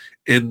do.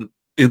 And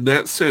in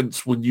that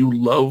sense, when you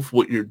love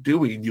what you're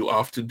doing, you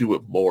often do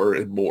it more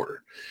and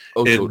more.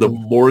 The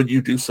more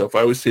you do stuff, I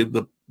always say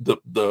the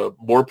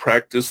more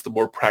practice, the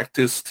more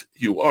practiced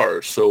you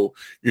are. So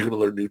you're going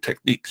to learn new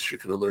techniques. You're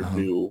going to learn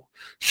new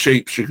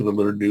shapes. You're going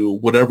to learn new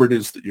whatever it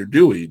is that you're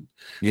doing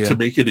to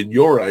make it, in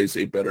your eyes,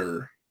 a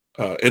better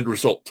end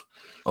result.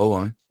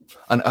 And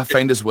I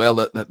find as well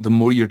that the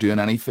more you're doing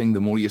anything, the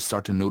more you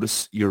start to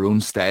notice your own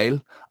style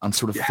and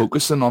sort of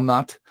focusing on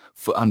that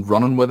and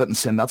running with it and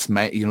saying,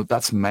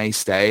 that's my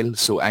style.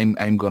 So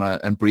I'm gonna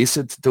embrace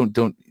it. Don't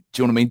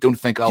do you know what I mean? Don't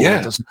think, well,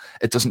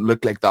 it doesn't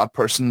look like that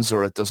person's,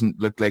 or it doesn't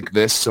look like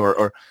this,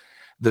 or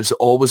there's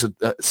always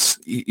a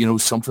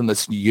something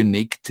that's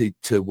unique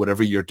to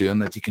whatever you're doing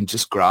that you can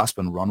just grasp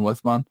and run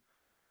with, man.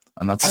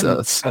 And that's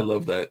I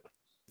love that.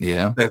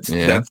 Yeah, that's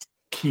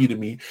key to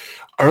me.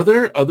 Are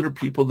there other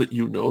people that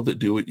you know that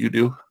do what you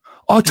do?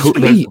 Oh,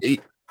 totally.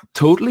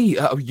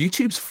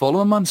 YouTube's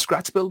following, man.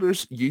 Scratch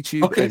Builders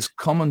YouTube is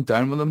coming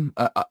down with them.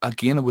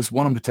 Again, it was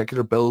one in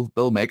particular, Bill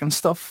making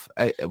stuff.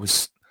 It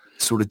was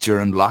sort of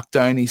during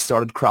lockdown he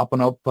started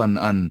cropping up,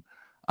 and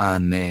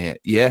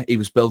he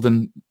was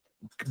building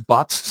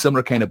bots,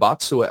 similar kind of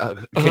bots. So I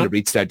kind of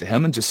reached out to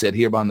him and just said,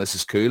 here, man, this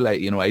is cool.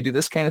 I do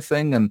this kind of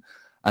thing,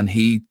 and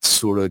he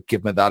sort of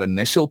gave me that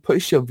initial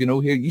push of,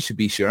 here, you should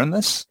be sharing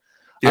this.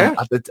 Yeah.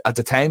 At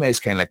the time, I was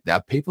kind of like,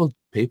 that people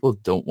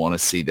don't want to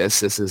see this.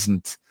 This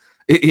isn't.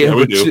 Yeah,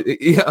 we do.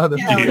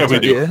 Yeah, we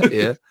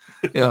do.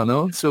 Yeah,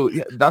 no. So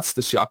that's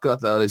the shock.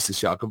 That is the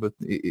shock of it.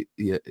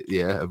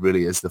 It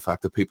really is the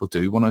fact that people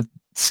do want to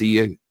see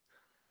you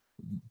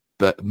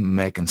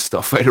making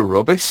stuff out of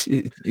rubbish.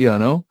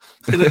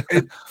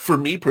 And for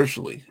me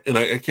personally, and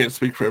I can't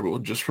speak for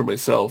everyone, just for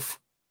myself,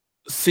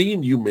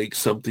 seeing you make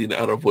something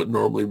out of what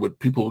normally what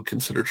people would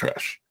consider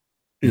trash.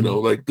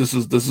 Like, this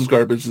is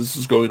garbage. This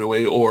is going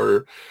away,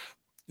 or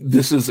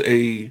this is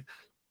a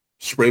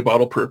spray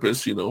bottle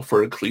purpose,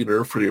 for a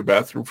cleaner, for your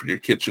bathroom, for your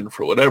kitchen,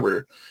 for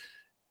whatever.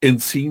 And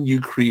seeing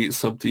you create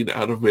something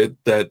out of it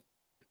that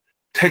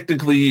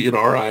technically, in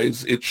our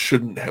eyes, it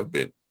shouldn't have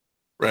been,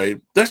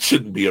 right? That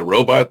shouldn't be a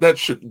robot. That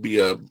shouldn't be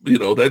a,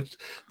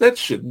 that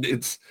shouldn't.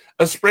 It's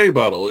a spray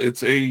bottle.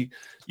 It's a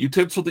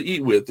utensil to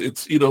eat with.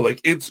 It's,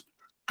 it's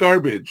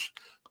garbage.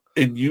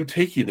 And you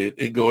taking it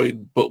and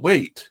going, but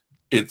wait,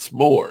 it's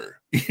more.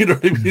 You know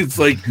what I mean? It's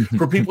like,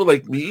 for people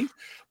like me,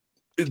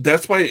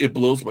 that's why it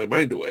blows my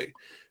mind away,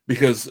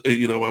 because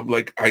I'm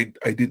like, I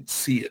didn't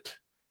see it.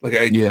 Like,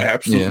 I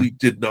absolutely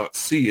did not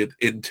see it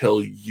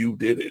until you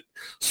did it.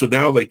 So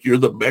now, like, you're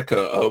the Mecha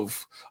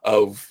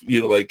of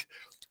like,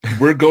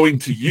 we're going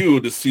to you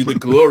to see the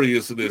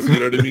gloriousness. You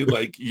know what I mean?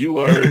 Like you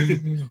are.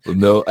 Well,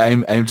 no,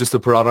 I'm just a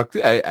product.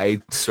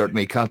 I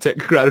certainly can't take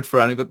credit for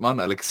any of it,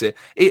 man. I like to say,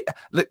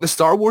 like the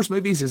Star Wars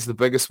movies is the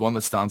biggest one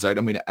that stands out.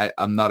 I mean,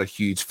 I'm not a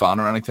huge fan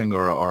or anything,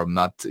 or I'm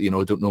not, I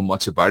don't know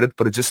much about it,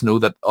 but I just know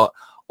that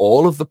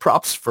all of the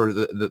props for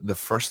the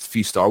first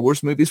few Star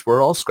Wars movies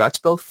were all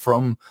scratch built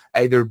from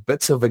either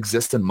bits of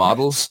existing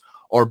models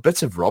or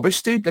bits of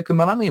rubbish, dude. Like the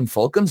Millennium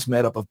Falcon's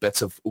made up of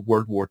bits of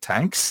World War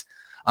tanks.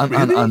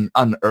 Really?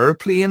 And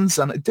airplanes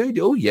and dude,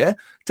 oh yeah,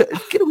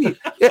 get a wee,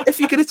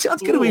 if you get a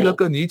chance, get a wee look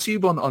on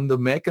YouTube on the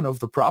making of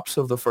the props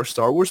of the first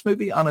Star Wars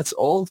movie, and it's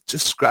all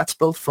just scratch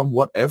built from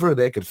whatever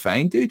they could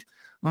find, dude.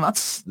 And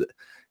that's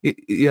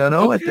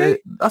Okay.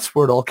 that's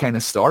where it all kind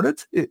of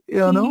started,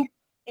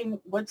 And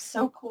what's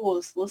so cool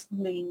is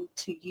listening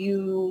to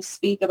you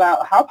speak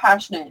about how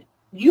passionate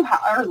you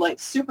are, like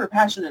super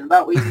passionate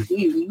about what you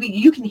do.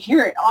 You can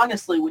hear it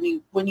honestly when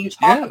you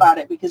talk Yeah. about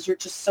it, because you're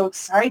just so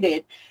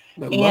excited.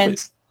 I love And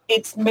it.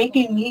 it's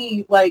making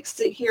me like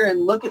sit here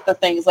and look at the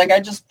things. Like I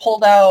just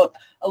pulled out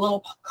a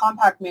little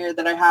compact mirror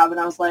that I have, and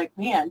I was like,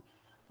 man,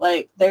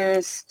 like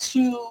there's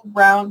 2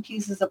 round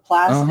pieces of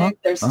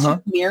plastic. There's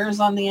 2 mirrors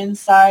on the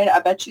inside. I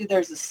bet you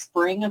there's a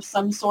spring of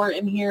some sort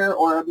in here,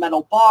 or a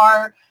metal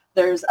bar.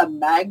 There's a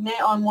magnet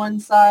on one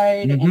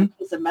side and a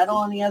piece of metal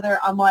on the other.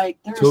 I'm like,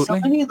 there are so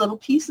many little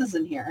pieces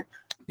in here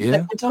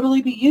that could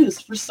totally be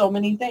used for so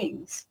many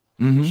things.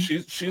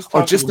 She's Or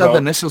talking just about that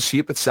initial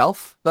shape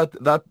itself.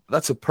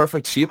 That's a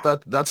perfect shape.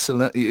 That's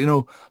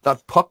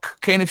that puck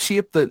kind of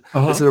shape that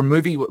is there a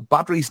movie with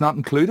batteries not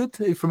included.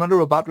 If you remember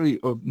a battery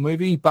or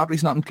movie,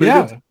 batteries not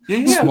included.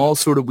 Yeah. Small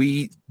sort of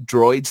wee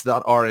droids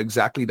that are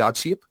exactly that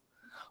shape,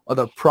 or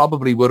that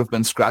probably would have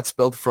been scratch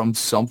built from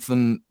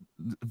something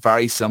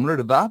very similar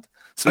to that.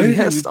 So I yeah,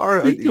 didn't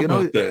Star, think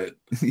about that.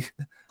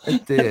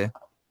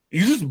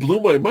 You just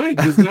blew my mind,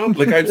 because now,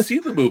 like, I've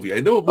seen the movie.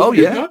 I know what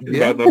movie you're talking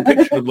about, and I'm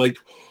picturing, like,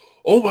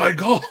 oh my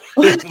god,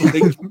 like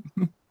the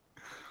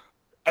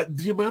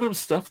amount of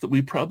stuff that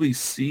we've probably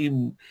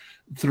seen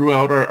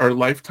throughout our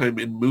lifetime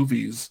in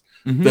movies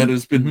that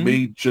has been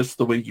made just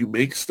the way you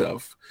make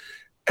stuff.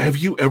 Have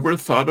you ever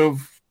thought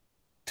of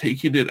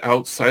taking it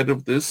outside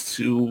of this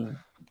to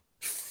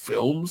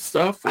film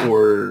stuff,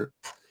 or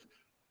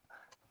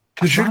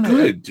because you're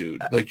good,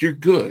 dude? Like you're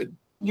good.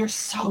 You're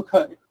so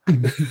good.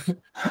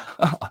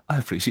 I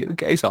appreciate it,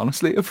 guys.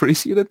 Honestly,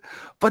 appreciate it.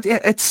 But yeah,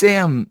 it's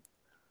I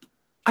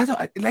don't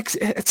like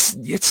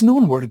it's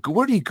knowing where to go.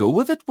 Where do you go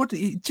with it? Do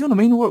you know what I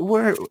mean?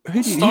 Where who do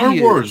you, Star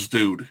Wars,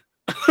 dude.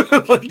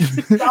 Like,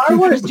 Star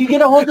Wars, do you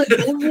get a hold of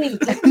Disney?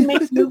 Disney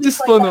makes movies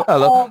just like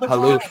that all the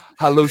time.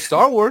 Hello,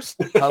 Star Wars.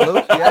 Hello,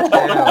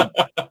 yeah.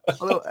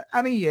 Hello,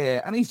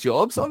 any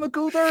jobs on the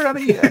go there?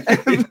 Any,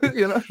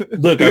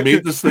 Look, I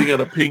made this thing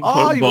out of ping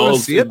pong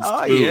balls and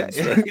spoons,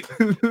 yeah. right?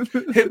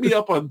 Hit me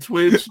up on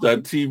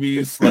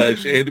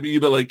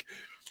twitch.tv/anime, like.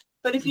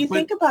 But if you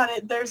think about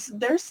it, there's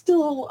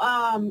still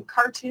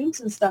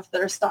cartoons and stuff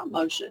that are stop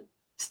motion.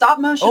 Stop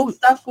motion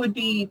stuff would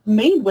be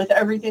made with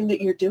everything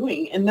that you're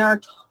doing, and there are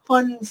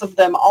tons of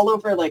them all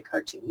over, like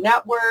Cartoon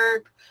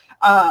Network.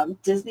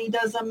 Disney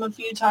does them a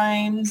few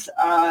times.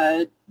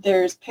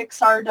 There's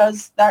Pixar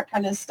does that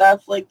kind of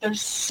stuff. Like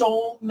there's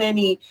so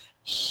many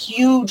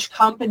huge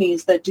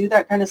companies that do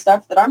that kind of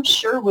stuff that I'm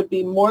sure would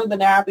be more than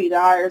happy to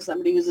hire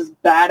somebody who's as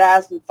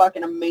badass and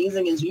fucking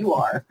amazing as you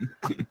are.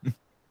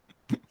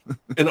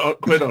 And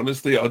quite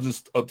honestly,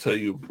 I'll tell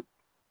you,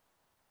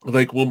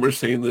 like when we're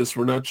saying this,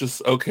 we're not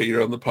just, okay,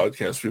 you're on the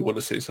podcast, we want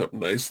to say something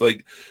nice.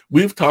 Like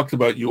we've talked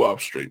about you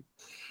off stream.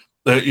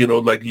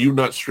 Like you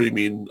not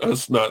streaming,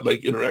 us not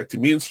like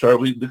interacting, me and Star,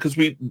 because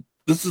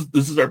this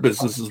is our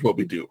business, this is what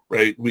we do,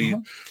 right? We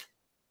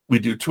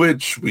do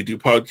Twitch, we do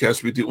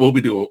podcasts, we do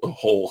a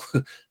whole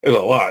and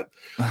a lot.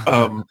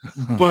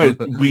 But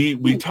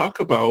we talk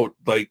about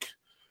like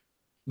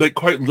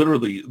quite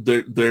literally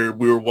there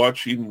we were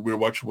watching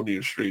one of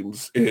your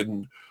streams,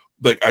 and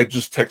like I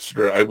just texted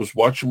her, I was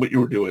watching what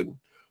you were doing,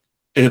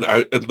 and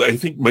I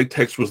think my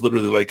text was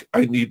literally like,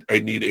 I need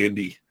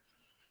Andy.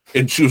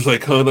 And she was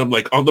like, huh? And I'm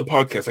like, on the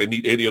podcast, I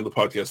need Andy on the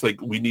podcast.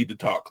 Like, we need to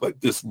talk. Like,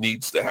 this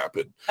needs to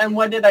happen. And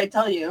what did I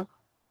tell you?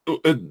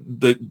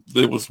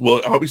 That was,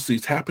 well, obviously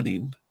it's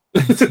happening.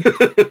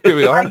 Here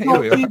we are. I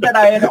told you that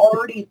I had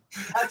already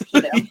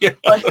texted him.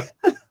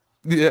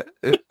 Yeah.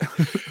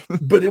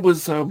 But it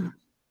was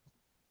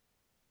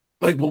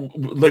like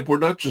we're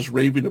not just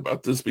raving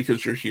about this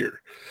because you're here.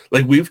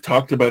 Like we've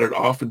talked about it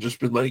often, just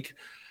been like,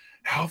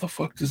 how the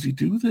fuck does he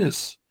do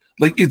this?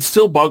 Like it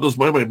still boggles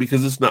my mind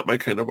because it's not my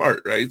kind of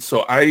art, right?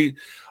 So I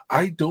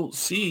don't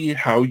see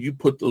how you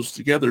put those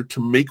together to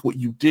make what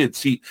you did.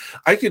 See,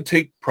 I could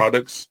take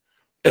products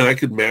and I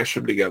could mash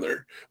them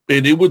together,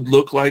 and it would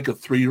look like a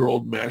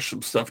 3-year-old mashed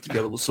some stuff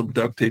together with some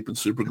duct tape and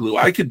super glue.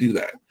 I could do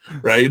that,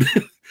 right?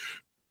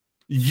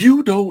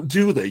 You don't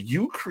do that.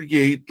 You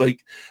create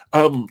like,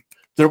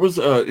 there was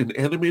an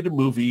animated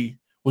movie.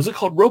 Was it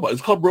called Robots?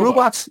 It's called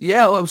Robots.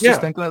 Yeah, I was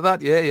just thinking of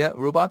that. Yeah,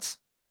 Robots.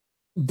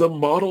 The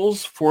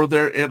models for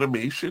their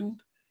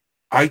animation,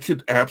 I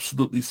could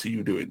absolutely see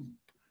you doing.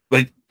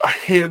 like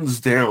hands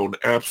down,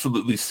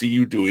 absolutely see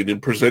you doing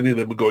and presenting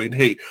them and going,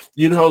 hey,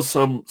 you know how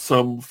some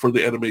for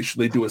the animation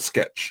they do a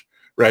sketch,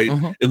 right?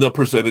 Mm-hmm. And they'll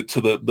present it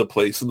to the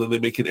place, and then they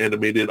make an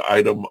animated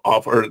item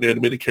off, or an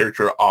animated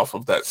character off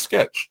of that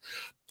sketch.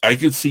 I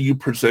could see you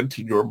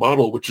presenting your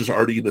model, which is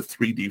already in a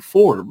 3D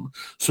form,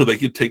 so they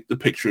could take the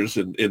pictures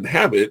and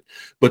have it,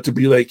 but to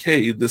be like,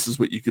 hey, this is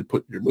what you could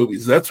put in your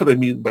movies. That's what I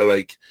mean by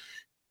like,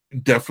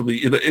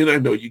 definitely, and I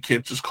know you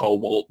can't just call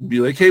Walt and be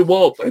like, hey,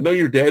 Walt, I know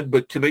you're dead,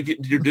 but can I get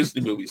into your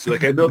Disney movies?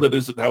 Like, I know that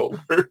isn't how it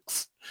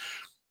works.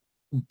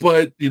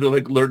 But, you know,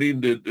 like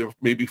learning to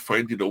maybe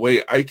finding a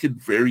way, I could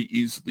very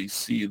easily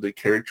see the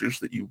characters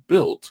that you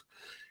built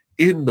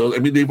in those. I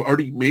mean, they've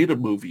already made a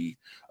movie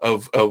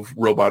of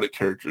robotic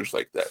characters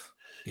like that.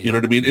 Yeah, you know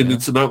what I mean? And yeah.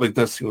 it's not like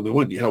that's the only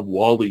one. You have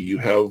Wall-E, you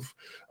have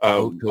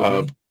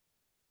Totally.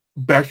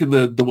 back in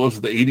the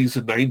 80s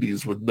and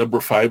 90s when Number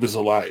 5 is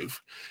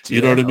Alive.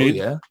 You know what I mean?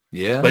 Oh,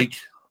 yeah. Like,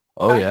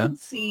 I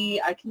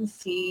can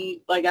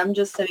see, like, I'm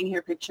just sitting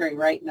here picturing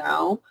right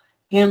now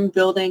him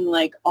building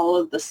like all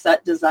of the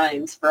set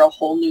designs for a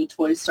whole new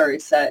Toy Story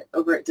set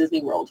over at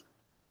Disney World.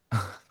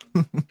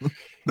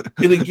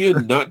 and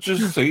again, not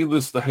just saying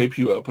this to hype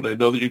you up, and I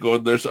know that you're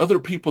going, there's other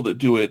people that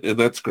do it, and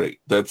that's great.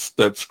 That's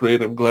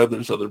great. I'm glad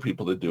there's other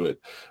people that do it.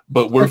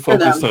 But we're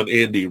focused on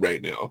Andy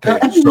right now, okay?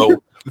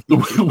 So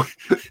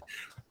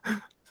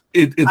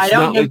it's I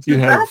don't not like you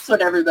have... That's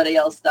what everybody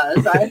else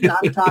does. I'm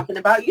not talking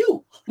about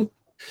you.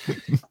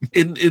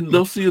 And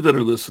those of you that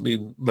are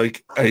listening,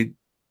 like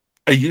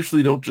I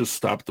usually don't just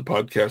stop the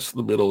podcast in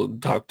the middle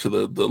and talk to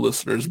the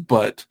listeners,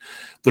 but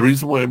the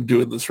reason why I'm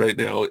doing this right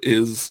now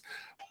is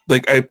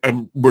like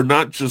we're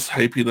not just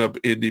hyping up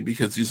Andy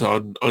because he's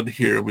on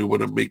here and we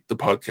want to make the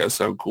podcast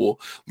sound cool.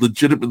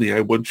 Legitimately,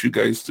 I want you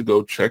guys to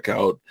go check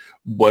out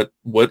what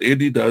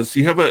Andy does.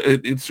 You have an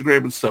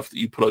Instagram and stuff that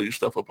you put all your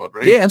stuff up on,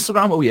 right? Yeah,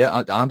 Instagram. Oh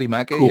yeah, Andy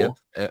Mecha. Cool.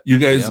 Yeah. You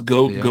guys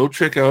go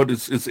check out.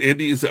 It's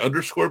Andy. Is it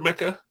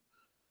 _Mecha?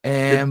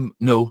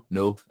 No.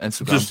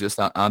 Instagram just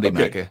Andy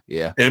Mecha.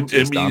 Yeah.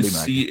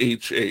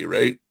 MECHA,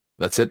 right?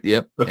 That's it.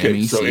 Yep.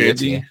 Okay, so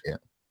Andy, yeah.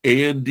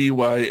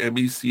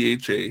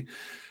 ANDYMECHA.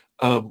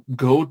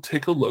 Go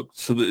take a look.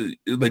 So that,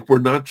 like, we're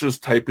not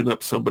just typing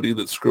up somebody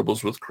that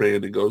scribbles with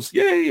crayon and goes,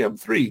 "Yay, I'm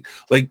 3."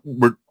 Like,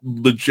 we're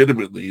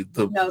legitimately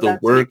the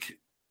work.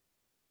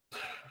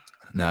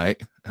 No.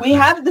 We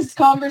had this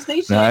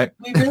conversation. No.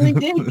 We really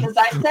did, because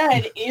I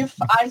said if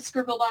I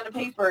scribbled on a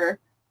paper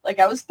like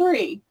I was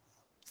 3.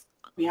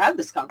 We had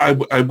this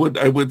conversation. I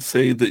would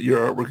say that your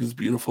artwork is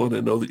beautiful, and I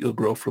know that you'll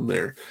grow from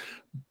there.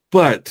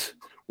 But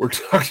we're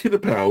talking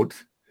about.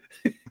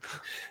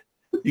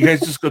 You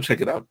guys just go check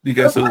it out. You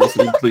guys that are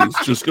listening, please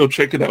just go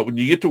check it out when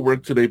you get to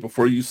work today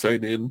before you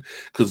sign in,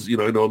 because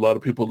I know a lot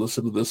of people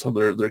listen to this on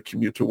their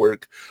commute to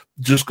work.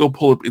 Just go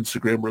pull up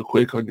Instagram real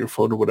quick on your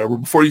phone or whatever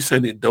before you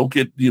sign in. Don't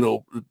get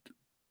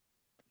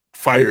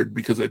fired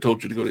because I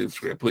told you to go to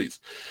Instagram, please.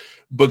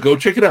 But go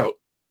check it out.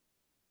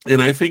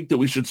 And I think that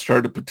we should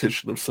start a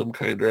petition of some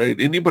kind, right?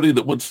 Anybody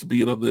that wants to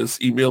be in on this,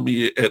 email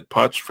me at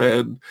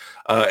PochFad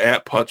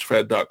at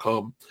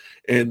PochFad.com,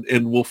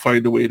 and we'll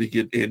find a way to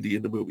get Andy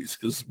into movies,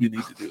 because we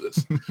need to do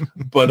this.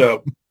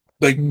 But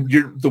like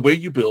the way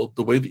you build,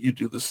 the way that you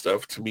do this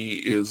stuff, to me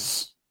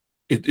is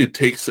it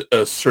takes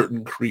a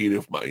certain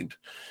creative mind.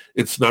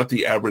 It's not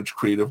the average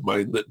creative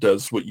mind that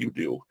does what you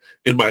do,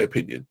 in my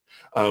opinion.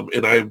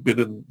 And I've been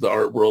in the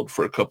art world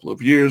for a couple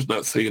of years,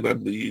 not saying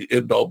I'm the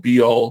end-all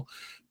be-all,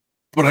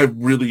 but I've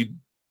really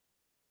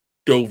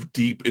dove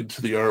deep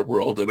into the art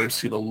world, and I've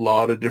seen a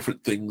lot of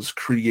different things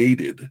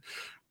created.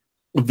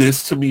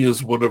 This, to me,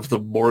 is one of the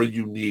more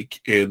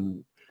unique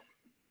in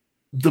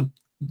the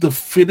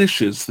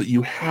finishes that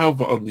you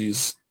have on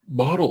these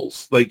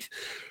models. Like,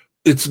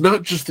 it's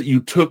not just that you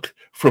took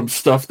from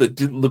stuff that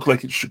didn't look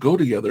like it should go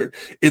together.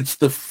 It's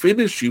the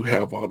finish you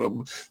have on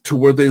them to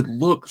where they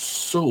look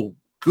so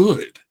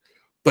good.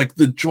 Like,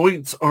 the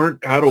joints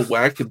aren't out of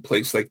whack in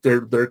place. Like,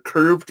 they're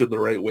curved in the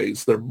right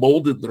ways. They're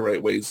molded in the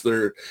right ways.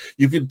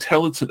 You can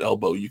tell it's an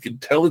elbow. You can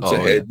tell it's a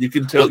head. You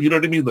can tell, you know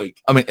what I mean? Like,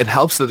 I mean, it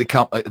helps that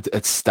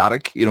it's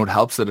static. It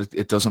helps that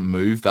it doesn't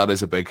move. That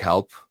is a big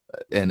help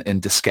in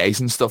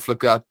disguising stuff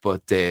like that.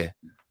 But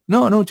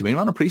no, I know what you mean,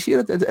 man. I appreciate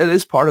it. It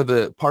is part of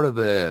the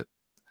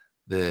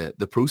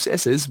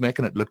process is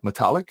making it look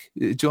metallic.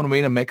 Do you know what I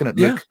mean? And making it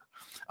look.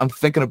 I'm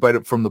thinking about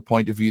it from the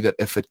point of view that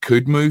if it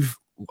could move,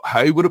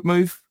 how would it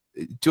move?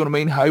 Do you know what I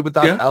mean? How would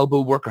that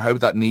elbow work, or how would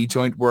that knee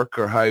joint work,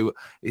 or how?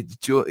 It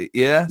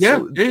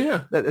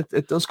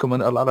does come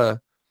in a lot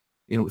of,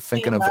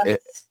 thinking of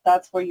it.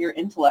 That's where your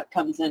intellect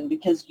comes in,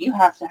 because you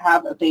have to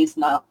have a base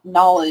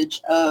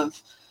knowledge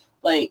of,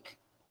 like,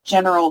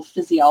 general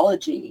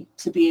physiology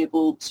to be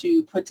able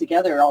to put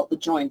together all the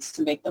joints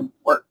to make them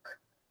work.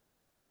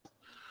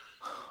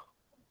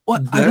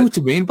 Well, I know what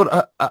you mean,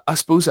 but I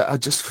suppose I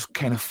just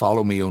kind of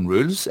follow my own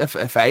rules.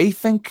 If I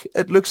think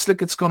it looks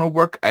like it's going to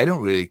work, I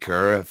don't really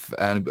care if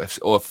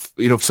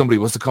somebody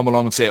was to come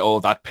along and say, "Oh,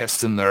 that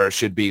piston there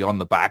should be on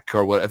the back,"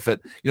 or what. If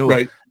it,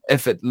 right.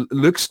 if it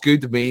looks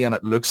good to me and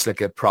it looks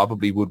like it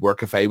probably would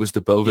work if I was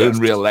to build it Yes.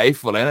 in real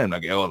life, well, then I'm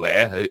like, oh,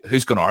 yeah,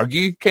 who's going to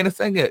argue kind of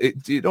thing?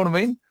 Do you know what I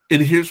mean?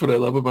 And here's what I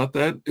love about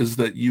that is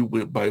that you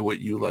went by what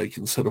you like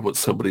instead of what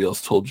somebody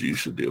else told you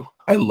should do.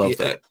 I love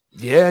that.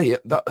 Yeah.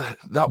 That was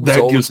That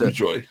always gives me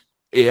joy.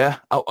 Yeah,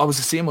 I was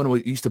the same when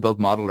we used to build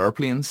model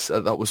airplanes.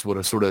 That was what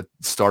I sort of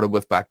started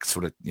with back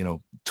sort of,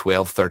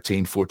 12,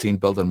 13, 14,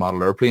 building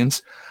model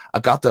airplanes. I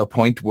got to a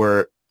point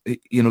where,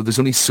 there's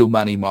only so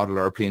many model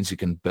airplanes you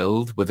can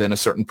build within a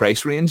certain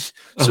price range.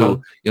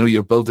 So,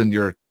 you're building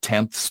your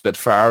 10th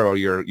Spitfire or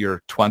your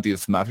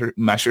 20th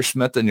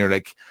Messerschmitt, and you're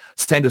like,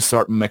 it's time to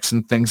start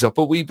mixing things up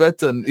a wee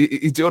bit. And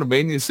you do what I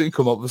mean? You soon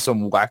come up with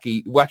some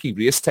wacky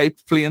race type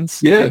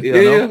planes.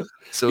 Yeah.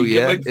 So you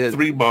get like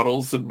 3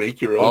 models and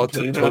make your own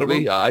plane out of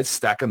them. Yeah,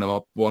 stacking them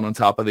up one on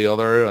top of the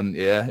other, and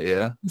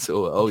yeah.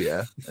 So,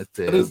 that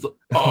is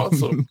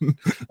awesome.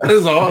 That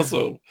is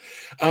awesome.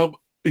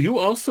 You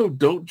also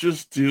don't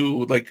just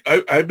do like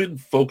I've been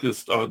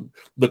focused on.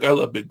 Look, I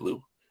love Big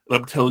Blue, and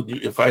I'm telling you,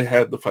 if I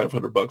had the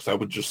 $500, I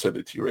would just send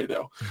it to you right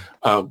now.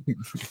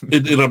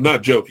 And I'm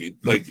not joking.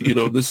 Like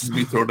this is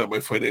me throwing out my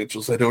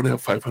financials. I don't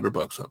have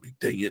 $500 on me.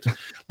 Dang it!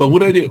 But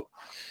what I do,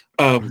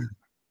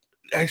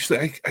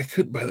 actually, I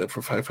couldn't buy that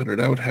for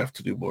 $500. I would have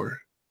to do more.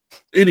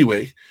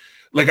 Anyway,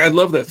 like I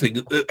love that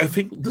thing. I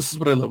think this is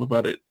what I love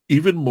about it.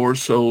 Even more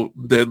so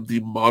than the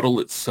model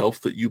itself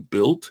that you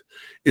built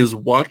is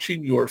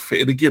watching your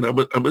face. And again,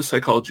 I'm a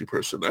psychology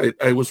person.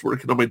 I was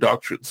working on my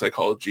doctorate in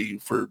psychology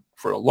for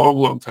a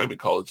long time in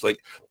college.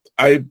 Like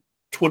I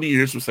 20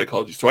 years of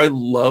psychology. So I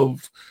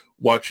love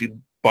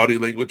watching body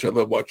language. I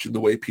love watching the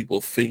way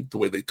people think, the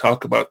way they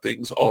talk about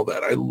things, all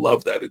that. I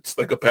love that. It's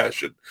like a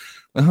passion.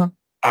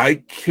 I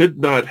could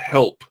not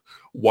help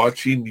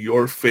watching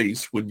your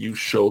face when you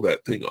show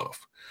that thing off.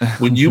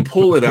 When you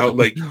pull it out,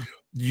 like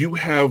you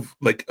have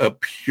like a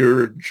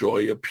pure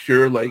joy, a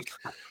pure like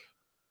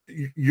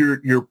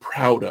you're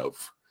proud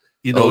of,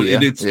 and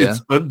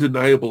it's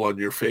undeniable on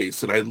your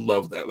face, and I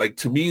love that. Like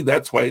to me,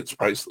 that's why it's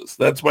priceless.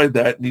 That's why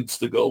that needs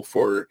to go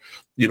for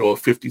a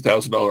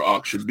 $50,000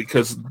 auction,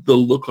 because the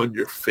look on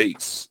your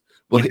face.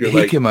 Well,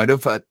 he came out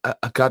of I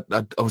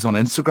was on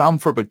Instagram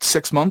for about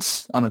 6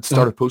 months, and I'd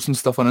started posting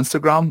stuff on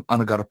Instagram,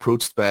 and I got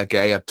approached by a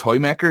guy, a toy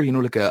maker,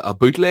 like a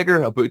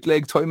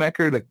bootleg toy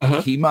maker, like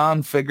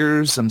He-Man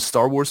figures and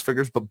Star Wars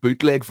figures, but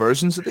bootleg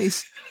versions of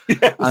these.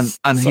 Yes.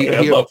 And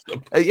I love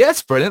them. Yeah,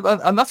 it's brilliant,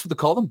 and that's what they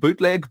call them,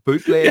 bootleg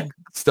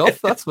stuff.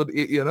 That's what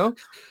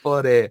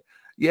But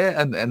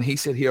yeah, and he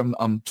said, here,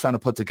 I'm trying to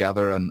put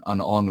together an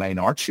online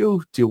art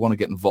show. Do you want to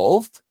get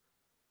involved?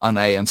 And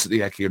I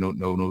instantly like,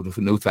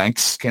 no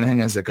thanks, kind of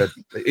thing. I was like,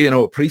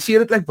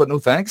 appreciate it, like, but no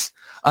thanks.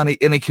 And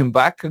he came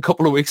back a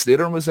couple of weeks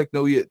later and was like,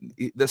 no,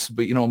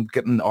 I'm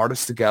getting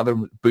artists together,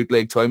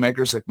 bootleg toy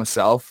makers like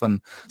myself and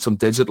some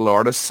digital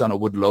artists, and I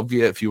would love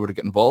you if you were to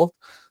get involved.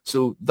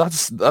 So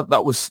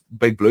that was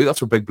Big Blue. That's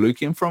where Big Blue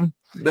came from.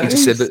 Nice. He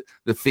just said that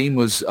the theme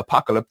was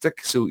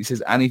apocalyptic. So he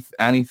says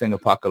anything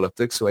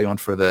apocalyptic. So I went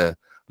for the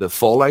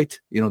Fallout,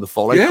 the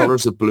Fallout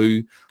colors, the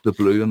blue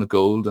and the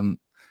gold, and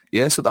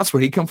yeah, so that's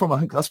where he come from. I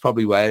think that's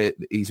probably why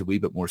he's a wee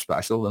bit more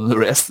special than the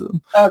rest of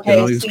them.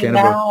 Okay, see,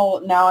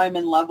 now I'm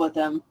in love with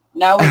him.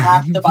 Now we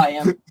have to buy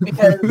him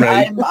because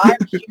I'm a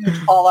huge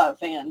Fallout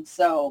fan.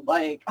 So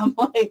I'm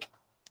like,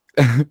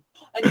 I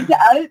need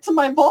to add it to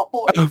my vault,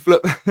 boy. Well,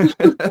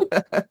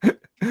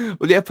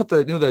 yeah, put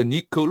the the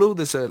Nuke Colo.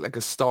 There's like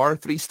a star,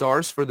 3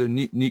 stars for the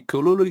Nuke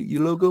Colo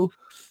logo.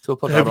 So I'll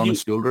put that on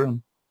his shoulder.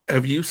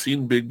 Have you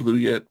seen Big Blue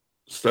yet,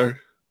 Star?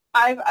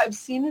 I've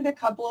seen it a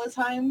couple of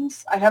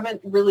times. I haven't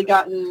really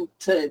gotten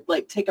to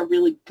take a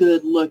really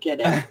good look at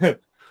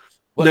it.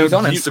 Well, he's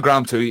on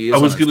Instagram too. I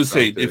was going to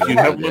say, if you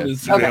have him on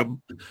Instagram,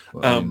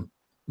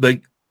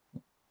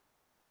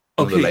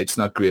 the light's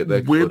not great.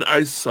 When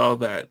I saw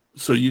that,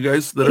 so you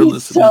guys that are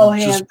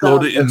listening, just go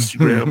to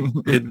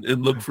Instagram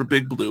and look for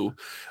Big Blue.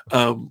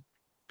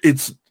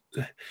 It's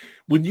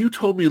when you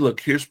told me, look,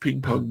 here's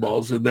ping pong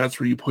balls, and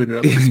that's where you pointed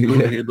out the spoon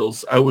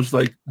handles. I was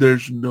like,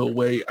 there's no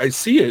way. I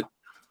see it.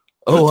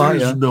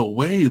 There's no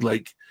way.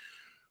 Like,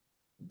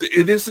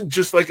 it isn't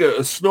just like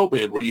a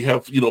snowman where you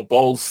have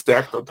balls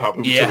stacked on top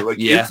of each other. Like,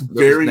 it's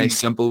very nice,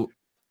 simple.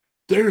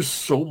 There's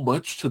so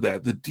much to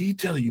that. The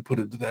detail you put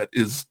into that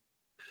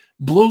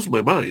blows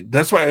my mind.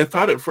 That's why I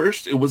thought at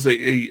first it was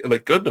a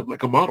like Gundam,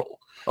 like a model.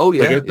 Oh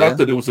yeah, I thought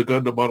that it was a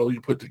Gundam model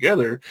you put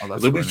together.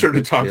 And then we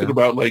started talking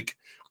about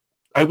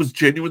I was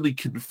genuinely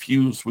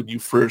confused the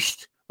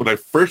first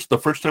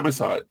time I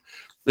saw it.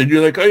 And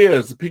you're like, oh yeah,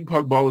 it's a ping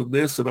pong ball in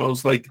this, and I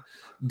was like,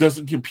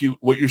 doesn't compute.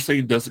 What you're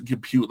saying doesn't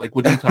compute. Like,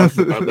 what are you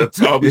talking about?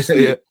 That's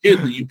obviously a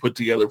kid that you put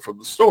together from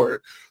the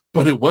store,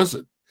 but it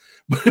wasn't.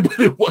 But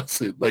it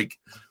wasn't. Like,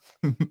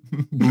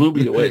 blew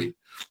me away.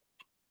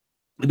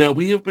 Now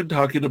we have been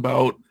talking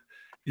about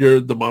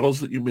the models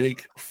that you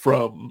make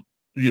from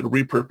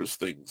repurpose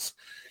things.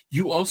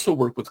 You also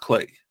work with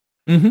clay.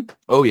 Mm-hmm.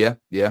 Oh yeah.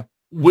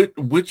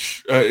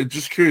 Which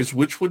just curious,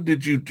 which one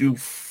did you do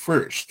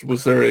first?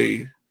 Was there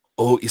a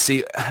Oh, you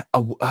see,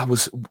 I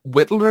was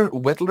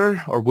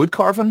whittler or wood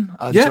carving.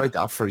 I Yeah. enjoyed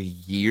that for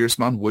years,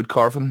 man. Wood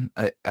carving.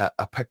 I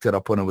picked it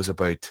up when I was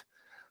about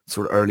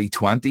sort of early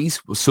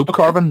 20s. Was soap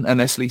carving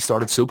initially,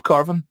 started soap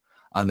carving,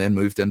 and then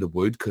moved into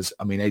wood because,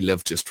 I mean, I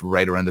live just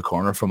right around the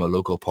corner from a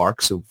local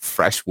park, so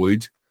fresh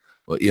wood,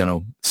 you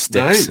know,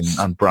 sticks Nice.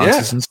 and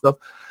branches and stuff.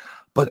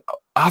 But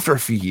after a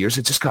few years,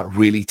 I just got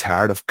really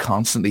tired of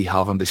constantly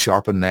having to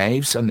sharpen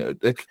knives. And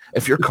like,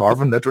 if you're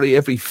carving literally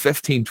every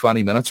 15,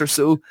 20 minutes or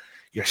so,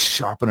 you're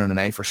sharpening a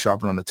knife or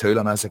sharpening a tool.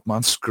 And I was like,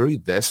 man, screw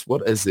this.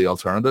 What is the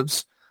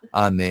alternatives?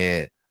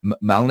 And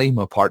Melanie,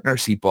 my partner,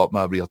 she bought me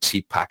a real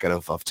cheap packet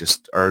of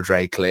just air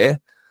dry clay.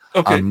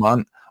 Okay. And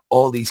man,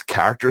 all these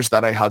characters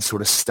that I had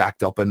sort of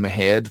stacked up in my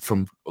head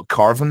from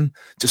carving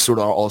just sort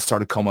of all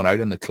started coming out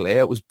in the clay.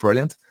 It was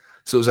brilliant.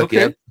 So it was like,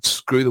 yeah,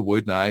 screw the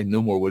wood now.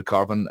 No more wood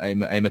carving.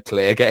 I'm a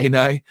clay guy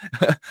now.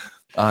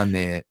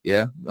 And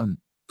yeah. And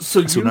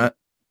so now,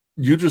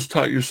 you just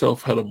taught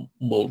yourself how to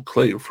mold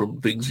clay from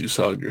things you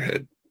saw in your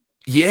head.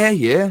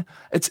 Yeah.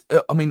 It's,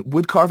 I mean,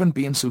 wood carving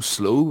being so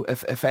slow,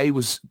 if I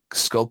was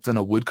sculpting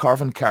a wood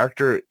carving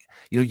character,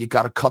 you know, you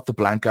got to cut the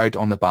blank out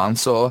on the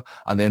bandsaw,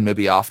 and then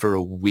maybe after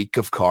a week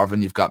of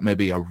carving, you've got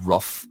maybe a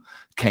rough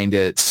kind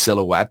of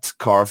silhouette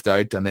carved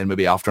out, and then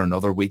maybe after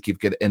another week, you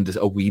get into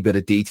a wee bit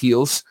of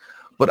details.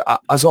 But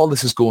as all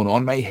this is going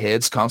on, my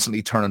head's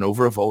constantly turning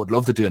over of, oh, I'd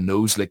love to do a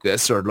nose like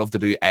this, or I'd love to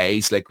do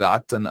eyes like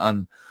that.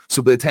 And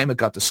so by the time I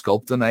got to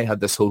sculpting, I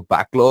had this whole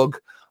backlog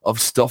of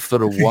stuff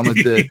that I wanted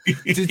to,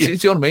 do you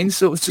know what I mean?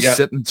 So it was just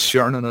sitting,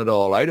 churning it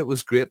all out. It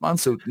was great, man.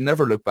 So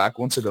never look back.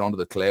 Once I got onto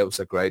the clay, it was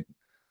like, right,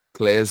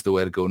 clay is the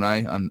way to go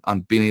now.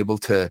 And being able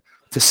to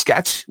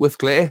sketch with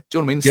clay, do you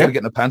know what I mean? Instead of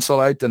getting a pencil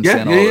out and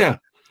saying,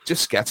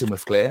 just sketching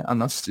with clay.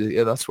 And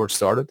that's where it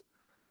started.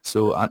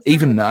 So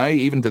even now,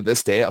 even to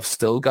this day, I've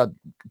still got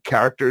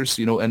characters,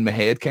 you know, in my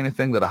head kind of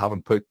thing that I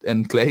haven't put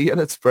in clay yet.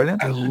 It's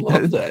brilliant. I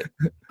love that.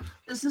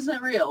 This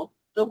isn't real.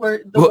 The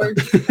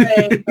words you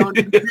say don't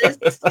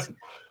exist.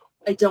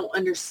 I don't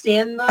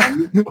understand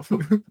them.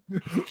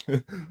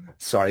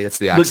 Sorry, it's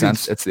the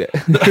accent. It's the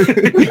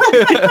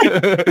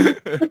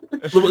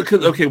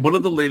okay. One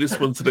of the latest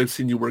ones that I've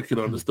seen you working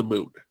on is the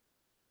moon.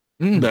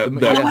 That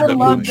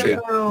moon shape.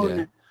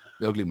 Yeah.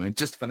 The ugly moon.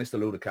 Just finished a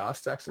load of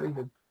casts actually.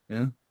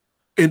 Yeah.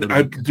 And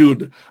I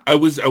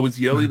was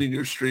yelling in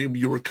your stream.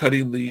 You were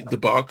cutting the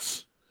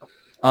box,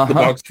 the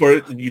box for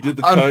it, and you did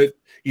the cut.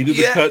 You did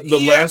the cut. The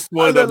last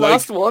one. The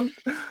last one.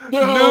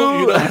 No.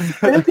 You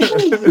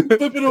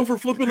know,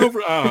 flip it over.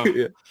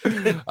 It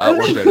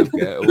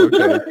worked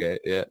out okay.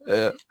 Yeah.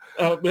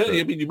 Man,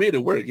 I mean, you made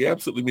it work. You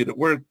absolutely made it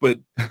work. But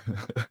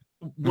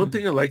one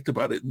thing I liked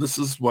about it, and this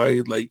is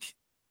why, like,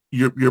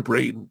 your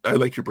brain. I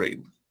like your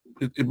brain.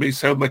 It may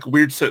sound like a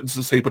weird sentence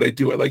to say, but I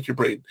do. I like your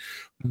brain.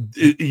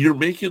 You're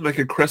making like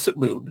a crescent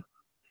moon,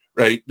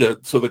 right?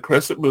 So the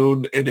crescent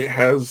moon, and it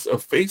has a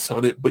face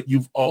on it, but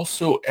you've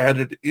also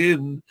added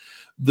in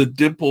the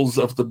dimples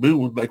of the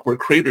moon, like where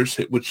craters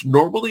hit, which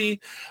normally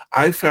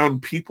I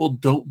found people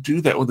don't do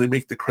that when they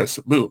make the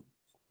crescent moon.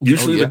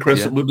 Usually the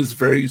crescent moon is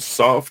very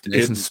soft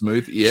and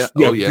smooth.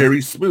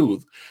 Very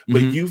smooth.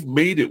 But you've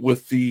made it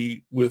with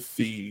the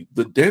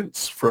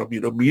dents from, you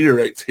know,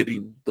 meteorites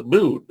hitting the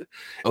moon.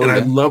 I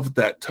love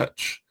that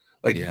touch.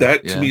 Like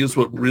that to me is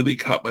what really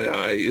caught my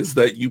eye, is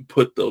that you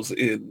put those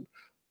in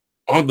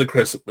on the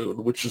crescent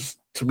moon, which is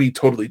to me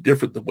totally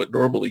different than what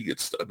normally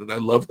gets done. And I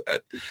love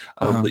that.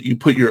 That you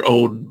put your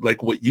own,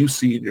 like what you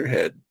see in your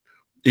head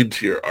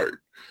into your art.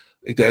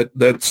 Like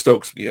that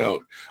stokes me out.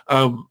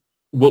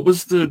 What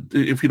was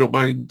if you don't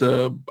mind,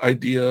 the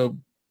idea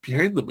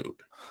behind the moon?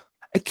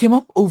 It came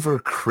up over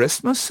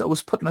Christmas.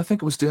 I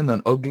think it was doing the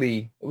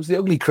ugly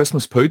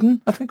Christmas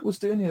pudding. I think it was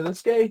doing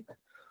this guy.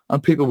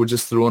 And people were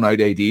just throwing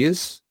out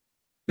ideas.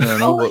 You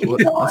know,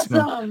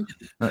 awesome.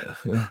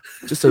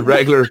 Just a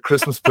regular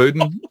Christmas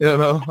pudding, you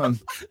know.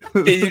 And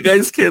you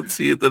guys can't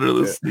see it that are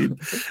listening.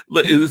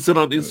 Is it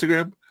on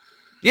Instagram?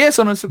 Yes,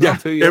 on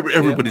Instagram too. Yeah.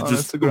 Everybody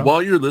just Instagram.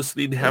 While you're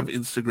listening, have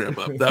Instagram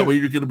up. That way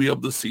you're going to be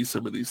able to see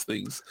some of these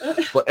things.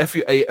 But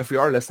if you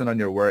are listening on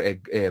your work,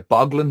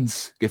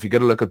 Boglins, if you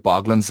get a look at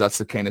Boglins, that's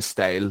the kind of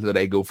style that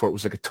I go for. It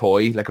was like a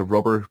toy, like a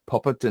rubber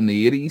puppet in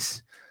the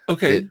 80s.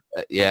 Okay.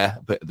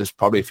 But there's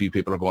probably a few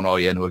people are going, oh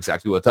yeah, I know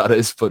exactly what that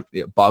is. But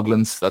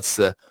Boglins, that's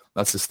the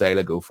style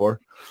I go for.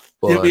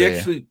 But, we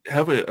actually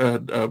have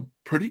a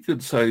pretty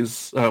good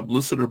size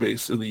listener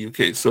base in the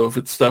UK. So if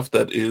it's stuff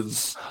that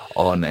is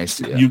nice,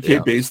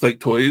 UK based, like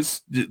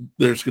toys,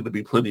 there's going to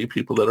be plenty of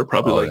people that are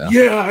probably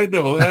I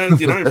know that.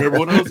 You know, I remember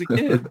when I was a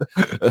kid.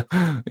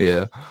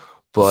 Yeah.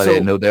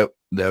 But no,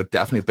 they're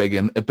definitely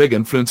a big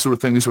influence sort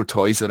of thing. These were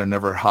toys that I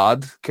never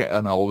had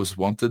and I always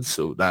wanted.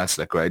 So that's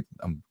like, right,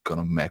 I'm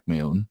gonna make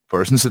my own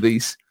versions of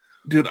these.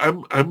 Dude,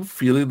 I'm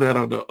feeling that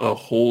on a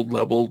whole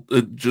level.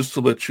 Just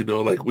to let you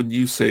know, like when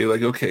you say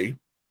like, okay,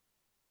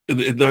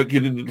 and not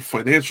getting into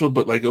financial,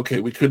 but like, okay,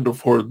 we couldn't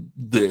afford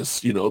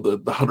this, you know, the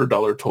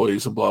 $100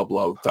 toys and blah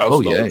blah,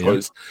 $1,000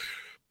 toys.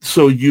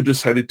 So you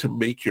decided to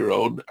make your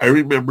own. I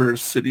remember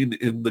sitting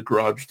in the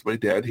garage with my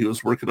dad. He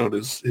was working on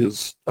his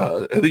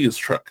I think his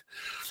truck.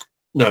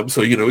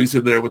 So, he's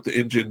in there with the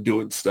engine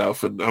doing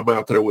stuff, and I'm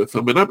out there with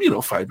him, and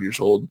I'm, 5 years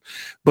old,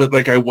 but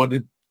like I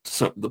wanted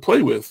something to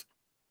play with.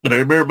 And I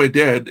remember my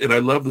dad, and I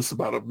love this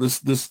about him.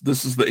 This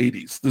is the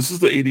 80s. This is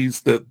the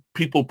 80s that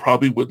people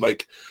probably would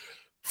like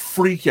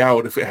freak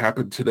out if it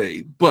happened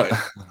today. But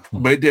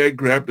my dad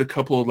grabbed a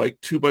couple of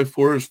like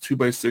 2x4s,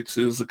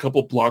 2x6s, a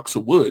couple blocks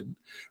of wood,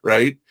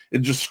 right?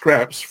 And just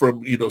scraps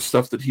from,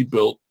 stuff that he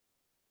built.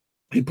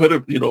 He put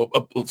a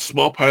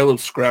small pile of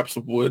scraps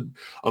of wood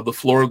on the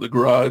floor of the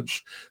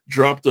garage,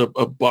 dropped a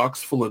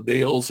box full of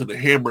nails and a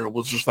hammer, and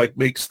was just like,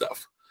 make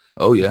stuff.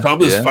 Oh yeah. So I'm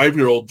this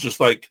 5-year-old just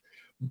like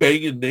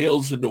banging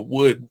nails into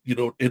wood,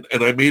 and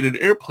I made an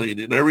airplane.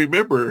 And I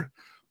remember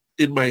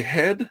in my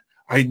head,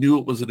 I knew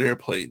it was an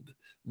airplane.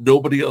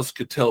 Nobody else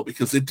could tell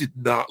because it did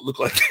not look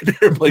like an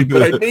airplane,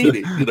 but I made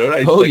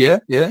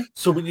it, yeah.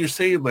 So when you're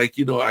saying like,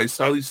 I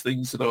saw these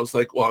things and I was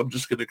like, well, I'm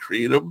just going to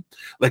create them.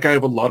 Like I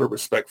have a lot of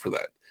respect for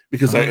that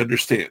because I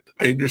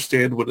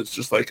understand when it's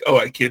just like, oh,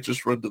 I can't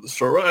just run to the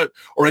store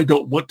or I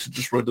don't want to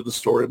just run to the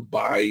store and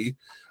buy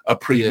a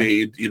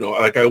pre-made,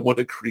 like I want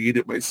to create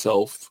it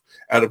myself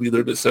out of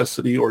either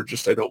necessity or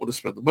just I don't want to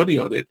spend the money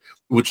on it,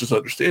 which is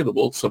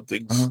understandable. Some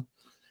things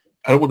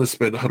I don't want to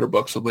spend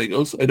 $100 on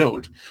Legos. I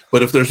don't.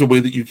 But if there's a way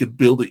that you can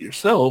build it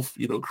yourself,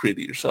 create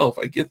it yourself,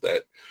 I get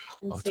that.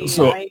 See,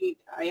 so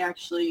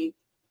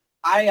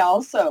I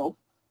also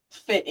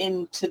fit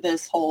into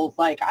this whole,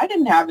 like, I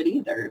didn't have it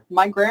either.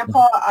 My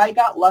grandpa, I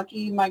got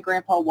lucky. My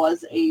grandpa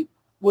was a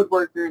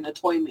woodworker and a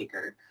toy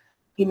maker.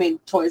 He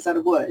made toys out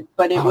of wood,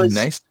 but it was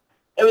nice.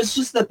 It was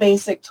just the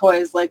basic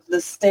toys, like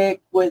the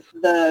stick with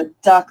the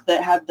duck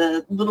that had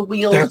the little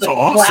wheels that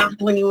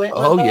flapped when you went.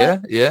 Oh yeah.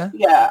 Yeah,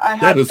 I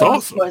had those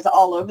awesome. toys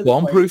all over the place.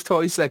 Bomb-proof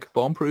toys, like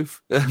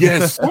bomb-proof.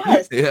 Yes.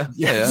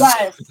 Yes.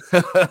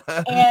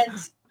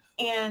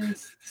 And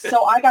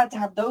so I got to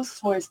have those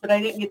toys, but I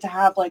didn't get to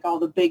have like all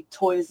the big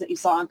toys that you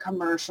saw in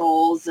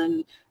commercials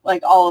and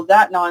like all of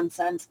that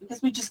nonsense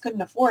because we just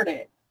couldn't afford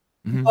it.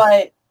 Mm-hmm.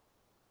 But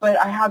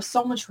I have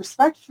so much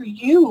respect for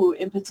you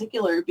in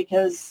particular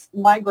because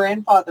my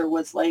grandfather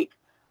was like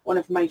one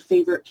of my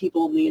favorite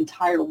people in the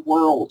entire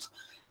world.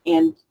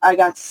 And I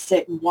got to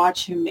sit and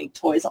watch him make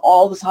toys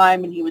all the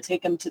time. And he would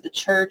take them to the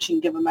church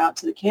and give them out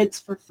to the kids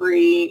for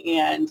free.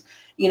 And,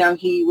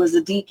 he was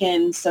a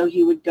deacon, so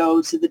he would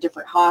go to the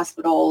different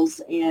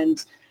hospitals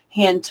and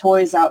hand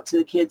toys out to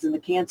the kids in the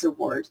cancer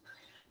ward.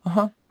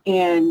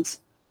 And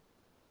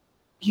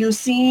you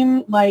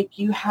seem like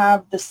you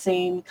have the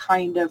same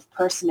kind of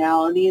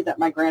personality that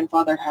my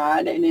grandfather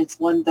had, and it's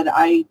one that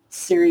I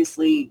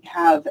seriously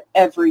have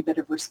every bit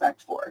of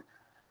respect for.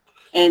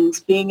 And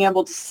being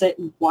able to sit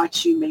and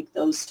watch you make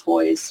those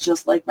toys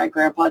just like my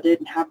grandpa did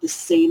and have the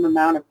same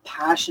amount of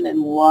passion and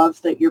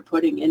love that you're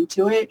putting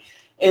into it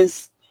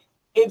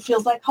it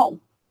feels like home.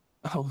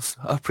 Oh,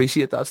 I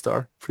appreciate that,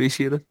 Star.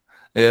 Appreciate it.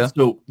 Yeah.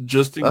 So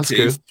just in That's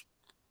case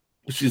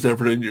she's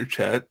ever in your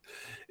chat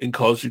and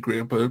calls you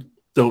grandpa,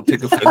 don't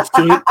take offense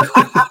to it.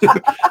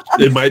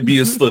 It might be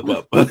a slip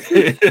up.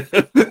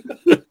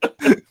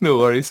 No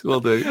worries.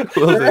 We'll do.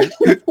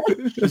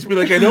 Just be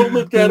like, I don't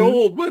look that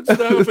old. But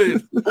stop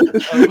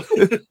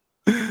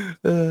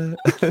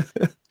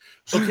it.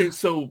 Okay,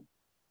 so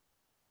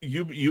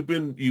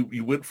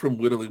you went from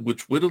whittling,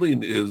 which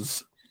whittling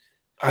is.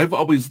 I've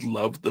always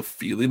loved the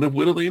feeling of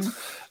whittling.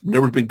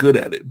 Never been good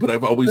at it, but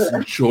I've always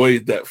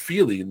enjoyed that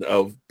feeling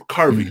of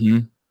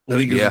carving. I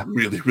think it's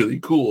really,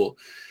 really cool.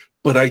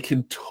 But I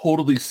can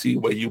totally see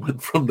why you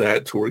went from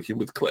that to working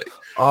with clay.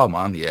 Oh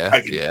man, yeah.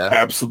 I can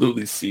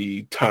absolutely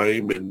see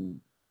time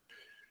and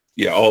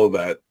all of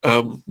that.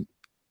 What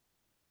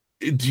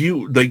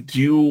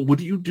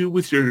do you do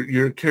with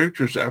your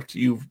characters after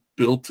you've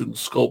built and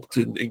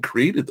sculpted and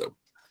created them?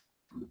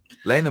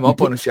 Laying them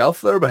up on a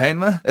shelf there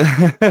behind me.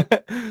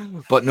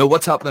 But no,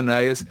 what's happening now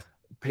is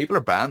people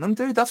are buying them,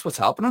 dude. That's what's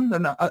happening.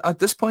 And at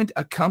this point,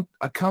 I can't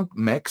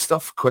make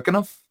stuff quick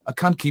enough. I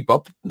can't keep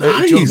up.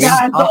 Nice.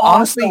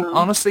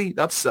 Honestly,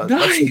 that's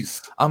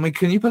nice. I mean,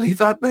 can you believe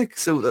that, Nick?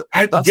 So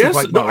I can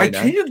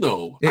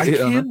though. I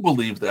can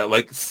believe that.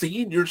 Like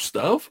seeing your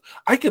stuff,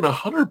 I can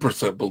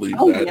 100% believe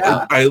that.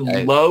 Yeah. I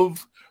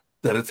love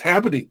that it's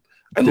happening.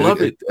 I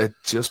love it. It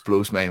just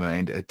blows my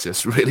mind. It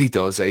just really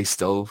does. I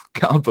still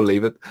can't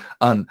believe it.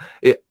 And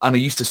I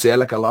used to say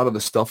like a lot of the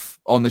stuff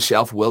on the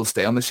shelf will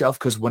stay on the shelf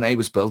because when I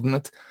was building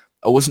it,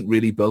 I wasn't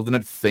really building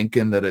it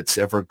thinking that it's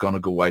ever going to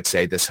go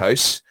outside this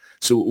house.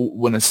 So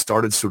when I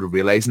started sort of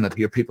realizing that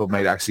here people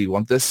might actually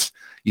want this,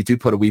 you do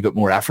put a wee bit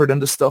more effort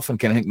into stuff and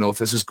kind of think, no, if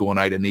this is going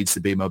out, it needs to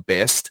be my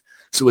best.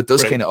 So it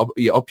does kind of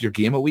up your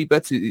game a wee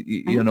bit,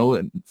 you know.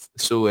 And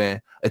so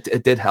it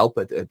did help.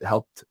 It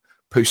helped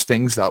push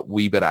things that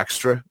wee bit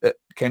extra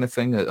kind of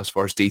thing as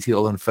far as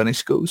detail and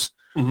finish goes.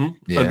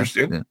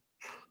 Understand. Yeah.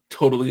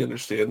 Totally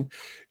understand.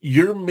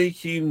 You're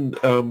making,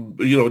 on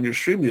your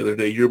stream the other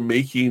day, you're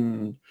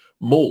making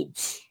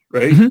molds,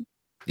 right?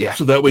 Yeah.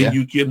 So that way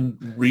you can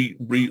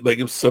like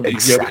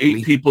if you have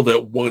 8 people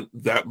that want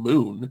that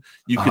moon,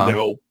 you can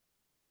now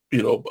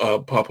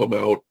pop them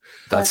out.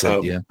 That's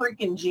it. Yeah.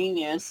 Freaking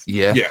genius.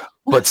 Yeah. Yeah.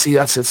 But see,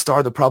 that's it,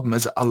 Star. The problem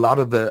is a lot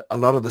of the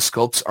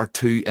sculpts are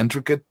too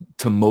intricate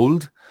to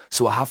mold.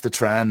 So I have to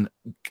try and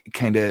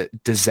kind of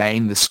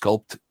design the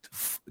sculpt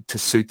to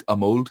suit a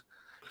mold.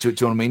 Do you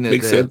know what I mean?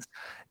 Makes sense.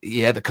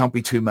 Yeah, there can't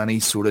be too many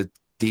sort of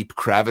deep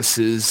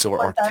crevices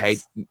or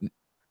tight.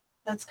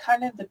 That's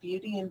kind of the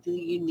beauty and the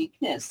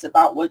uniqueness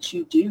about what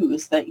you do,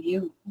 is that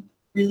you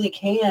really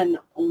can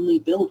only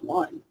build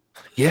one.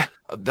 Yeah,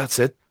 that's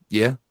it.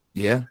 Yeah,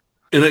 yeah.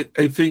 And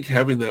I think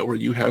having that where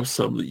you have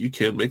some that you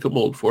can make a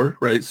mold for,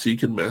 right? So you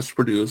can mass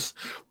produce,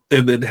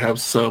 and then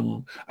have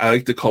some, I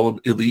like to call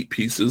them elite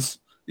pieces,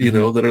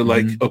 that are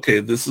like, okay,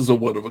 this is a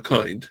one of a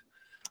kind.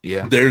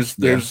 Yeah. There's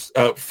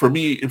for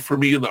me in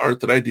the art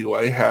that I do,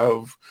 I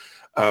have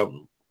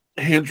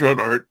hand-drawn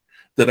art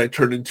that I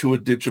turn into a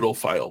digital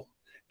file.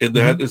 And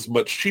that is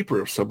much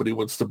cheaper if somebody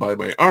wants to buy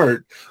my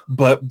art,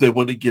 but they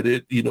want to get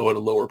it, at a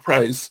lower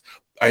price.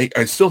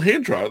 I still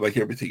hand draw it like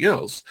everything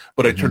else,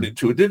 but I turn it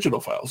into a digital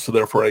file. So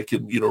therefore I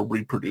can,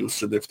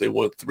 reproduce. And if they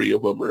want 3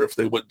 of them, or if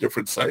they want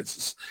different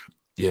sizes,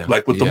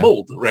 like with the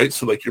mold, right?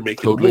 So like you're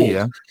making a mold.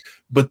 Yeah.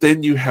 But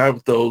then you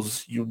have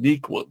those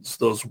unique ones,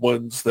 those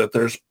ones that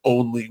there's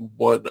only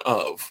one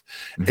of.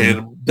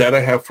 And that I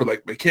have for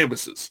like my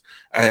canvases.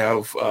 I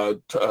have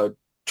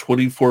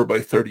 24 by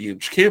 30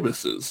 inch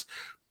canvases.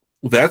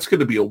 That's going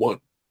to be a one.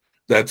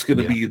 That's going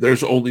to be,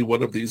 there's only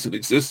one of these in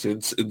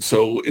existence. And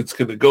so it's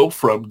going to go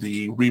from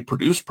the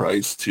reproduced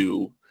price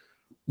to,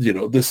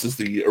 this is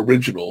the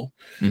original.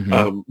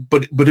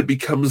 But it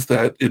becomes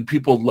that, and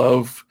people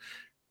love,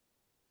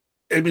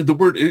 I mean, the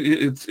word,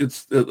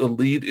 it's a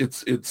lead.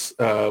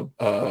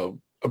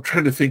 I'm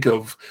trying to think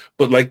of,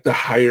 but like the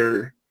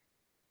higher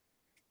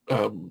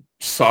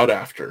sought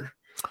after.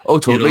 Oh,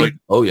 totally.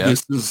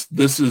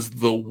 This is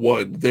the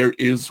one. There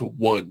is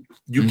one.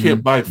 You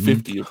can't buy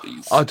 50 of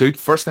these. Oh, dude,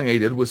 first thing I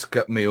did was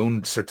get my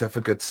own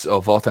certificates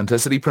of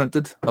authenticity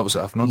printed. That was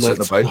I've not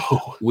sitting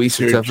about. We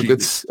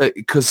certificates,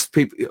 because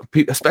people,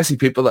 especially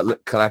people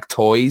that collect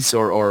toys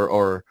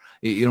or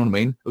you know what I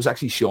mean? It was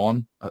actually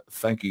Sean.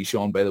 Thank you,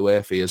 Sean, by the way,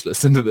 if he is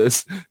listening to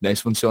this.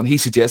 Nice one, Sean. He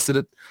suggested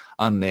it,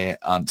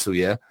 and so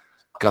yeah,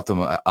 got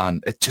them,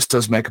 and it just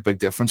does make a big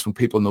difference when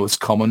people know it's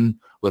coming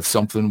with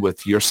something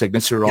with your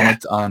signature on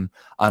it,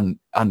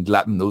 and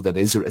let them know that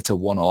it's a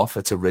one-off,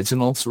 it's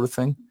original sort of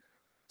thing.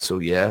 So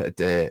yeah,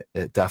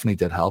 it definitely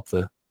did help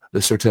the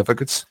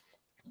certificates.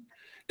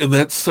 And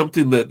that's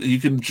something that you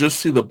can just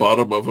see the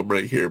bottom of them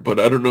right here. But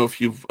I don't know if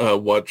you've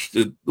watched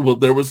it. Well,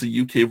 there was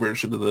a UK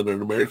version and then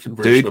an American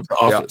version of The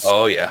Office. Yeah.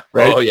 Oh, yeah.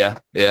 Right? Oh, yeah.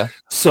 Yeah.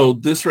 So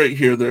this right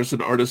here, there's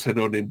an artist I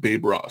know named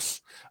Babe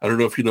Ross. I don't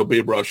know if you know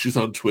Babe Ross. She's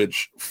on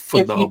Twitch.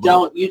 Phenomenal. If you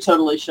don't, you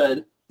totally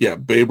should. Yeah,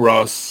 Babe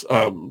Ross.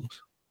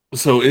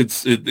 So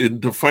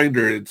in to find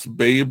her, it's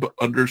Babe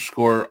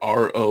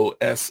 _ROSSS.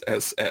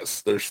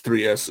 There's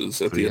 3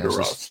 S's at the end of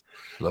Ross.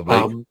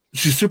 Lovely.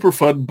 She's super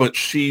fun, but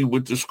she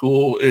went to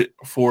school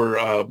for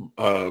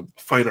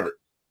fine art,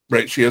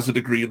 right? She has a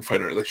degree in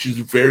fine art. Like, she's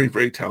very,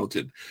 very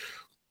talented.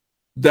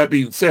 That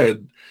being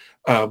said,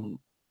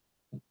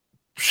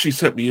 she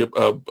sent me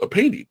a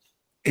painting,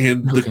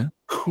 and the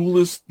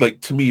coolest,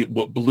 like, to me,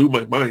 what blew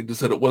my mind is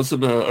that it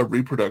wasn't a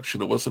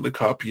reproduction, it wasn't a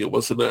copy, it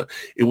was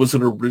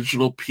an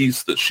original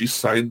piece that she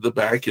signed the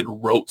back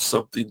and wrote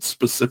something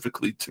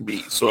specifically to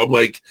me. So I'm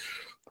like,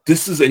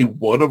 this is a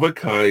one of a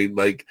kind.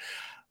 Like,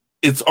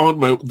 it's on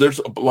there's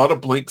a lot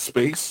of blank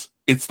space.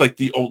 It's like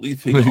the only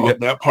thing on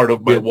that part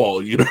of my wall.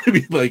 You know what I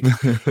mean? Like,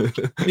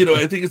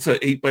 I think it's an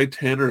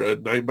 8x10 or a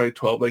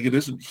 9x12. Like, it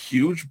isn't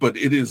huge, but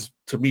it is,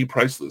 to me,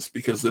 priceless,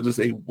 because it is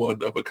a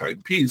one of a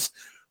kind piece.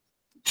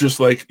 Just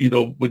like,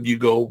 when you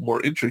go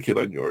more intricate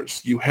on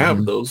yours, you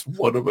have those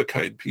one of a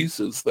kind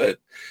pieces that,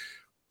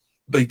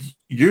 like,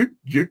 your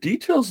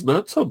detail's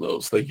nuts on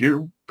those. Like,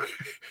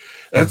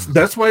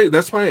 that's why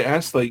I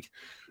asked, like,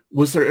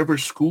 was there ever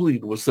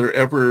schooling? Was there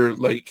ever,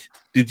 like,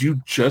 did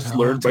you just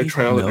learn by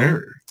trial and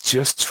error?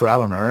 Just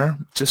trial and error.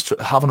 Just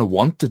having a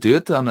want to do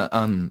it, and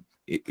having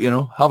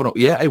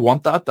I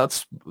want that.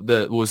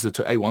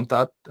 I want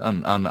that,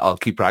 and I'll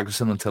keep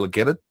practicing until I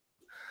get it.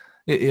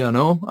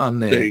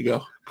 And there you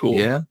go. Cool.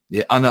 Yeah,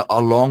 and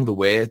along the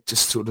way,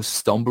 just sort of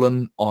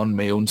stumbling on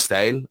my own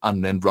style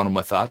and then running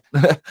with that.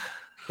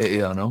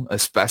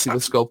 Especially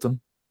with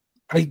sculpting.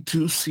 I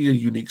do see a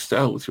unique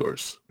style with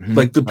yours.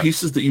 Like, the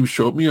pieces that you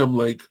showed me, I'm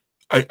like,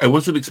 I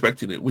wasn't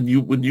expecting it. When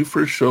you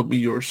first showed me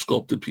your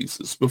sculpted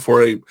pieces,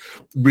 before I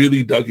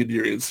really dug into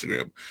your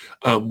Instagram,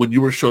 when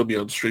you were showing me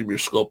on stream your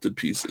sculpted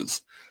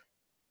pieces,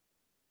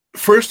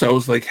 first I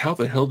was like, how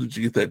the hell did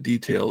you get that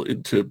detail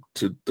into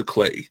the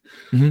clay?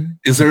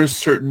 Is there a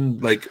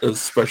certain, like, a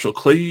special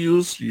clay you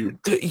use?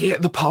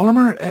 The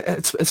polymer,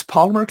 it's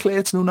polymer clay,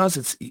 it's known as.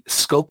 It's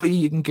Sculpey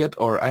you can get,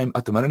 or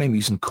at the minute I'm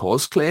using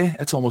cause clay.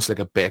 It's almost like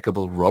a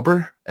bakeable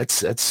rubber.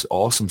 It's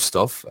awesome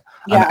stuff.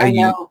 Yeah, I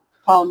know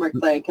polymer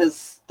clay,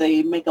 because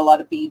they make a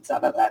lot of beads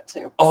out of that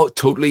too. Oh,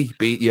 totally.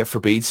 For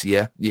beads,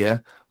 yeah.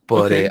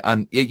 But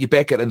and you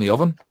bake it in the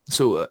oven,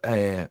 so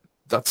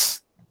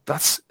that's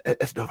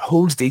it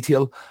holds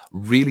detail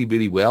really,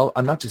 really well.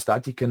 And not just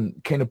that, you can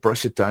kind of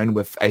brush it down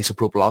with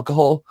isopropyl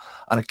alcohol,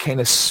 and it kind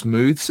of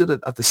smooths it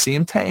at the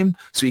same time.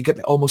 So you get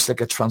almost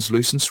like a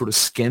translucent sort of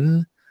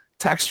skin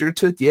texture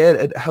to it. Yeah,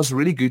 it has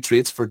really good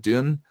traits for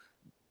doing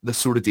the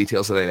sort of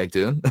details that I like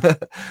doing.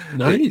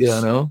 Nice. Yeah,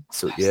 I know.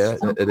 So yeah,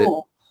 So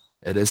cool.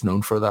 it is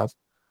known for that.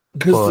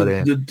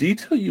 Because the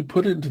detail you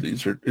put into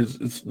these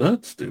it's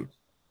nuts, dude.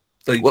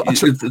 Like, well,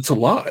 it's a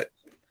lot.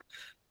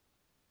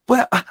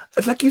 Well,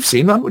 like you've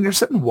seen, man, when you're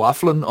sitting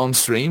waffling on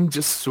stream,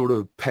 just sort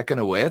of pecking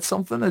away at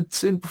something,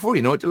 it's before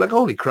you know it, you're like,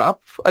 holy crap,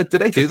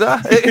 did I do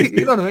that?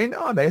 You know what I mean?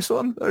 Oh, nice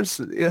one.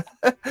 Yeah.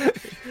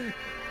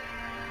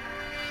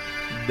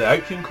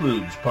 That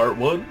concludes part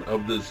 1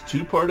 of this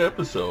 2-part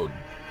episode.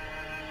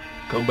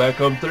 Come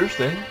back on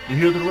Thursday to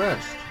hear the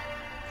rest.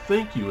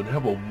 Thank you and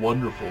have a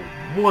wonderful,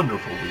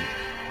 wonderful week.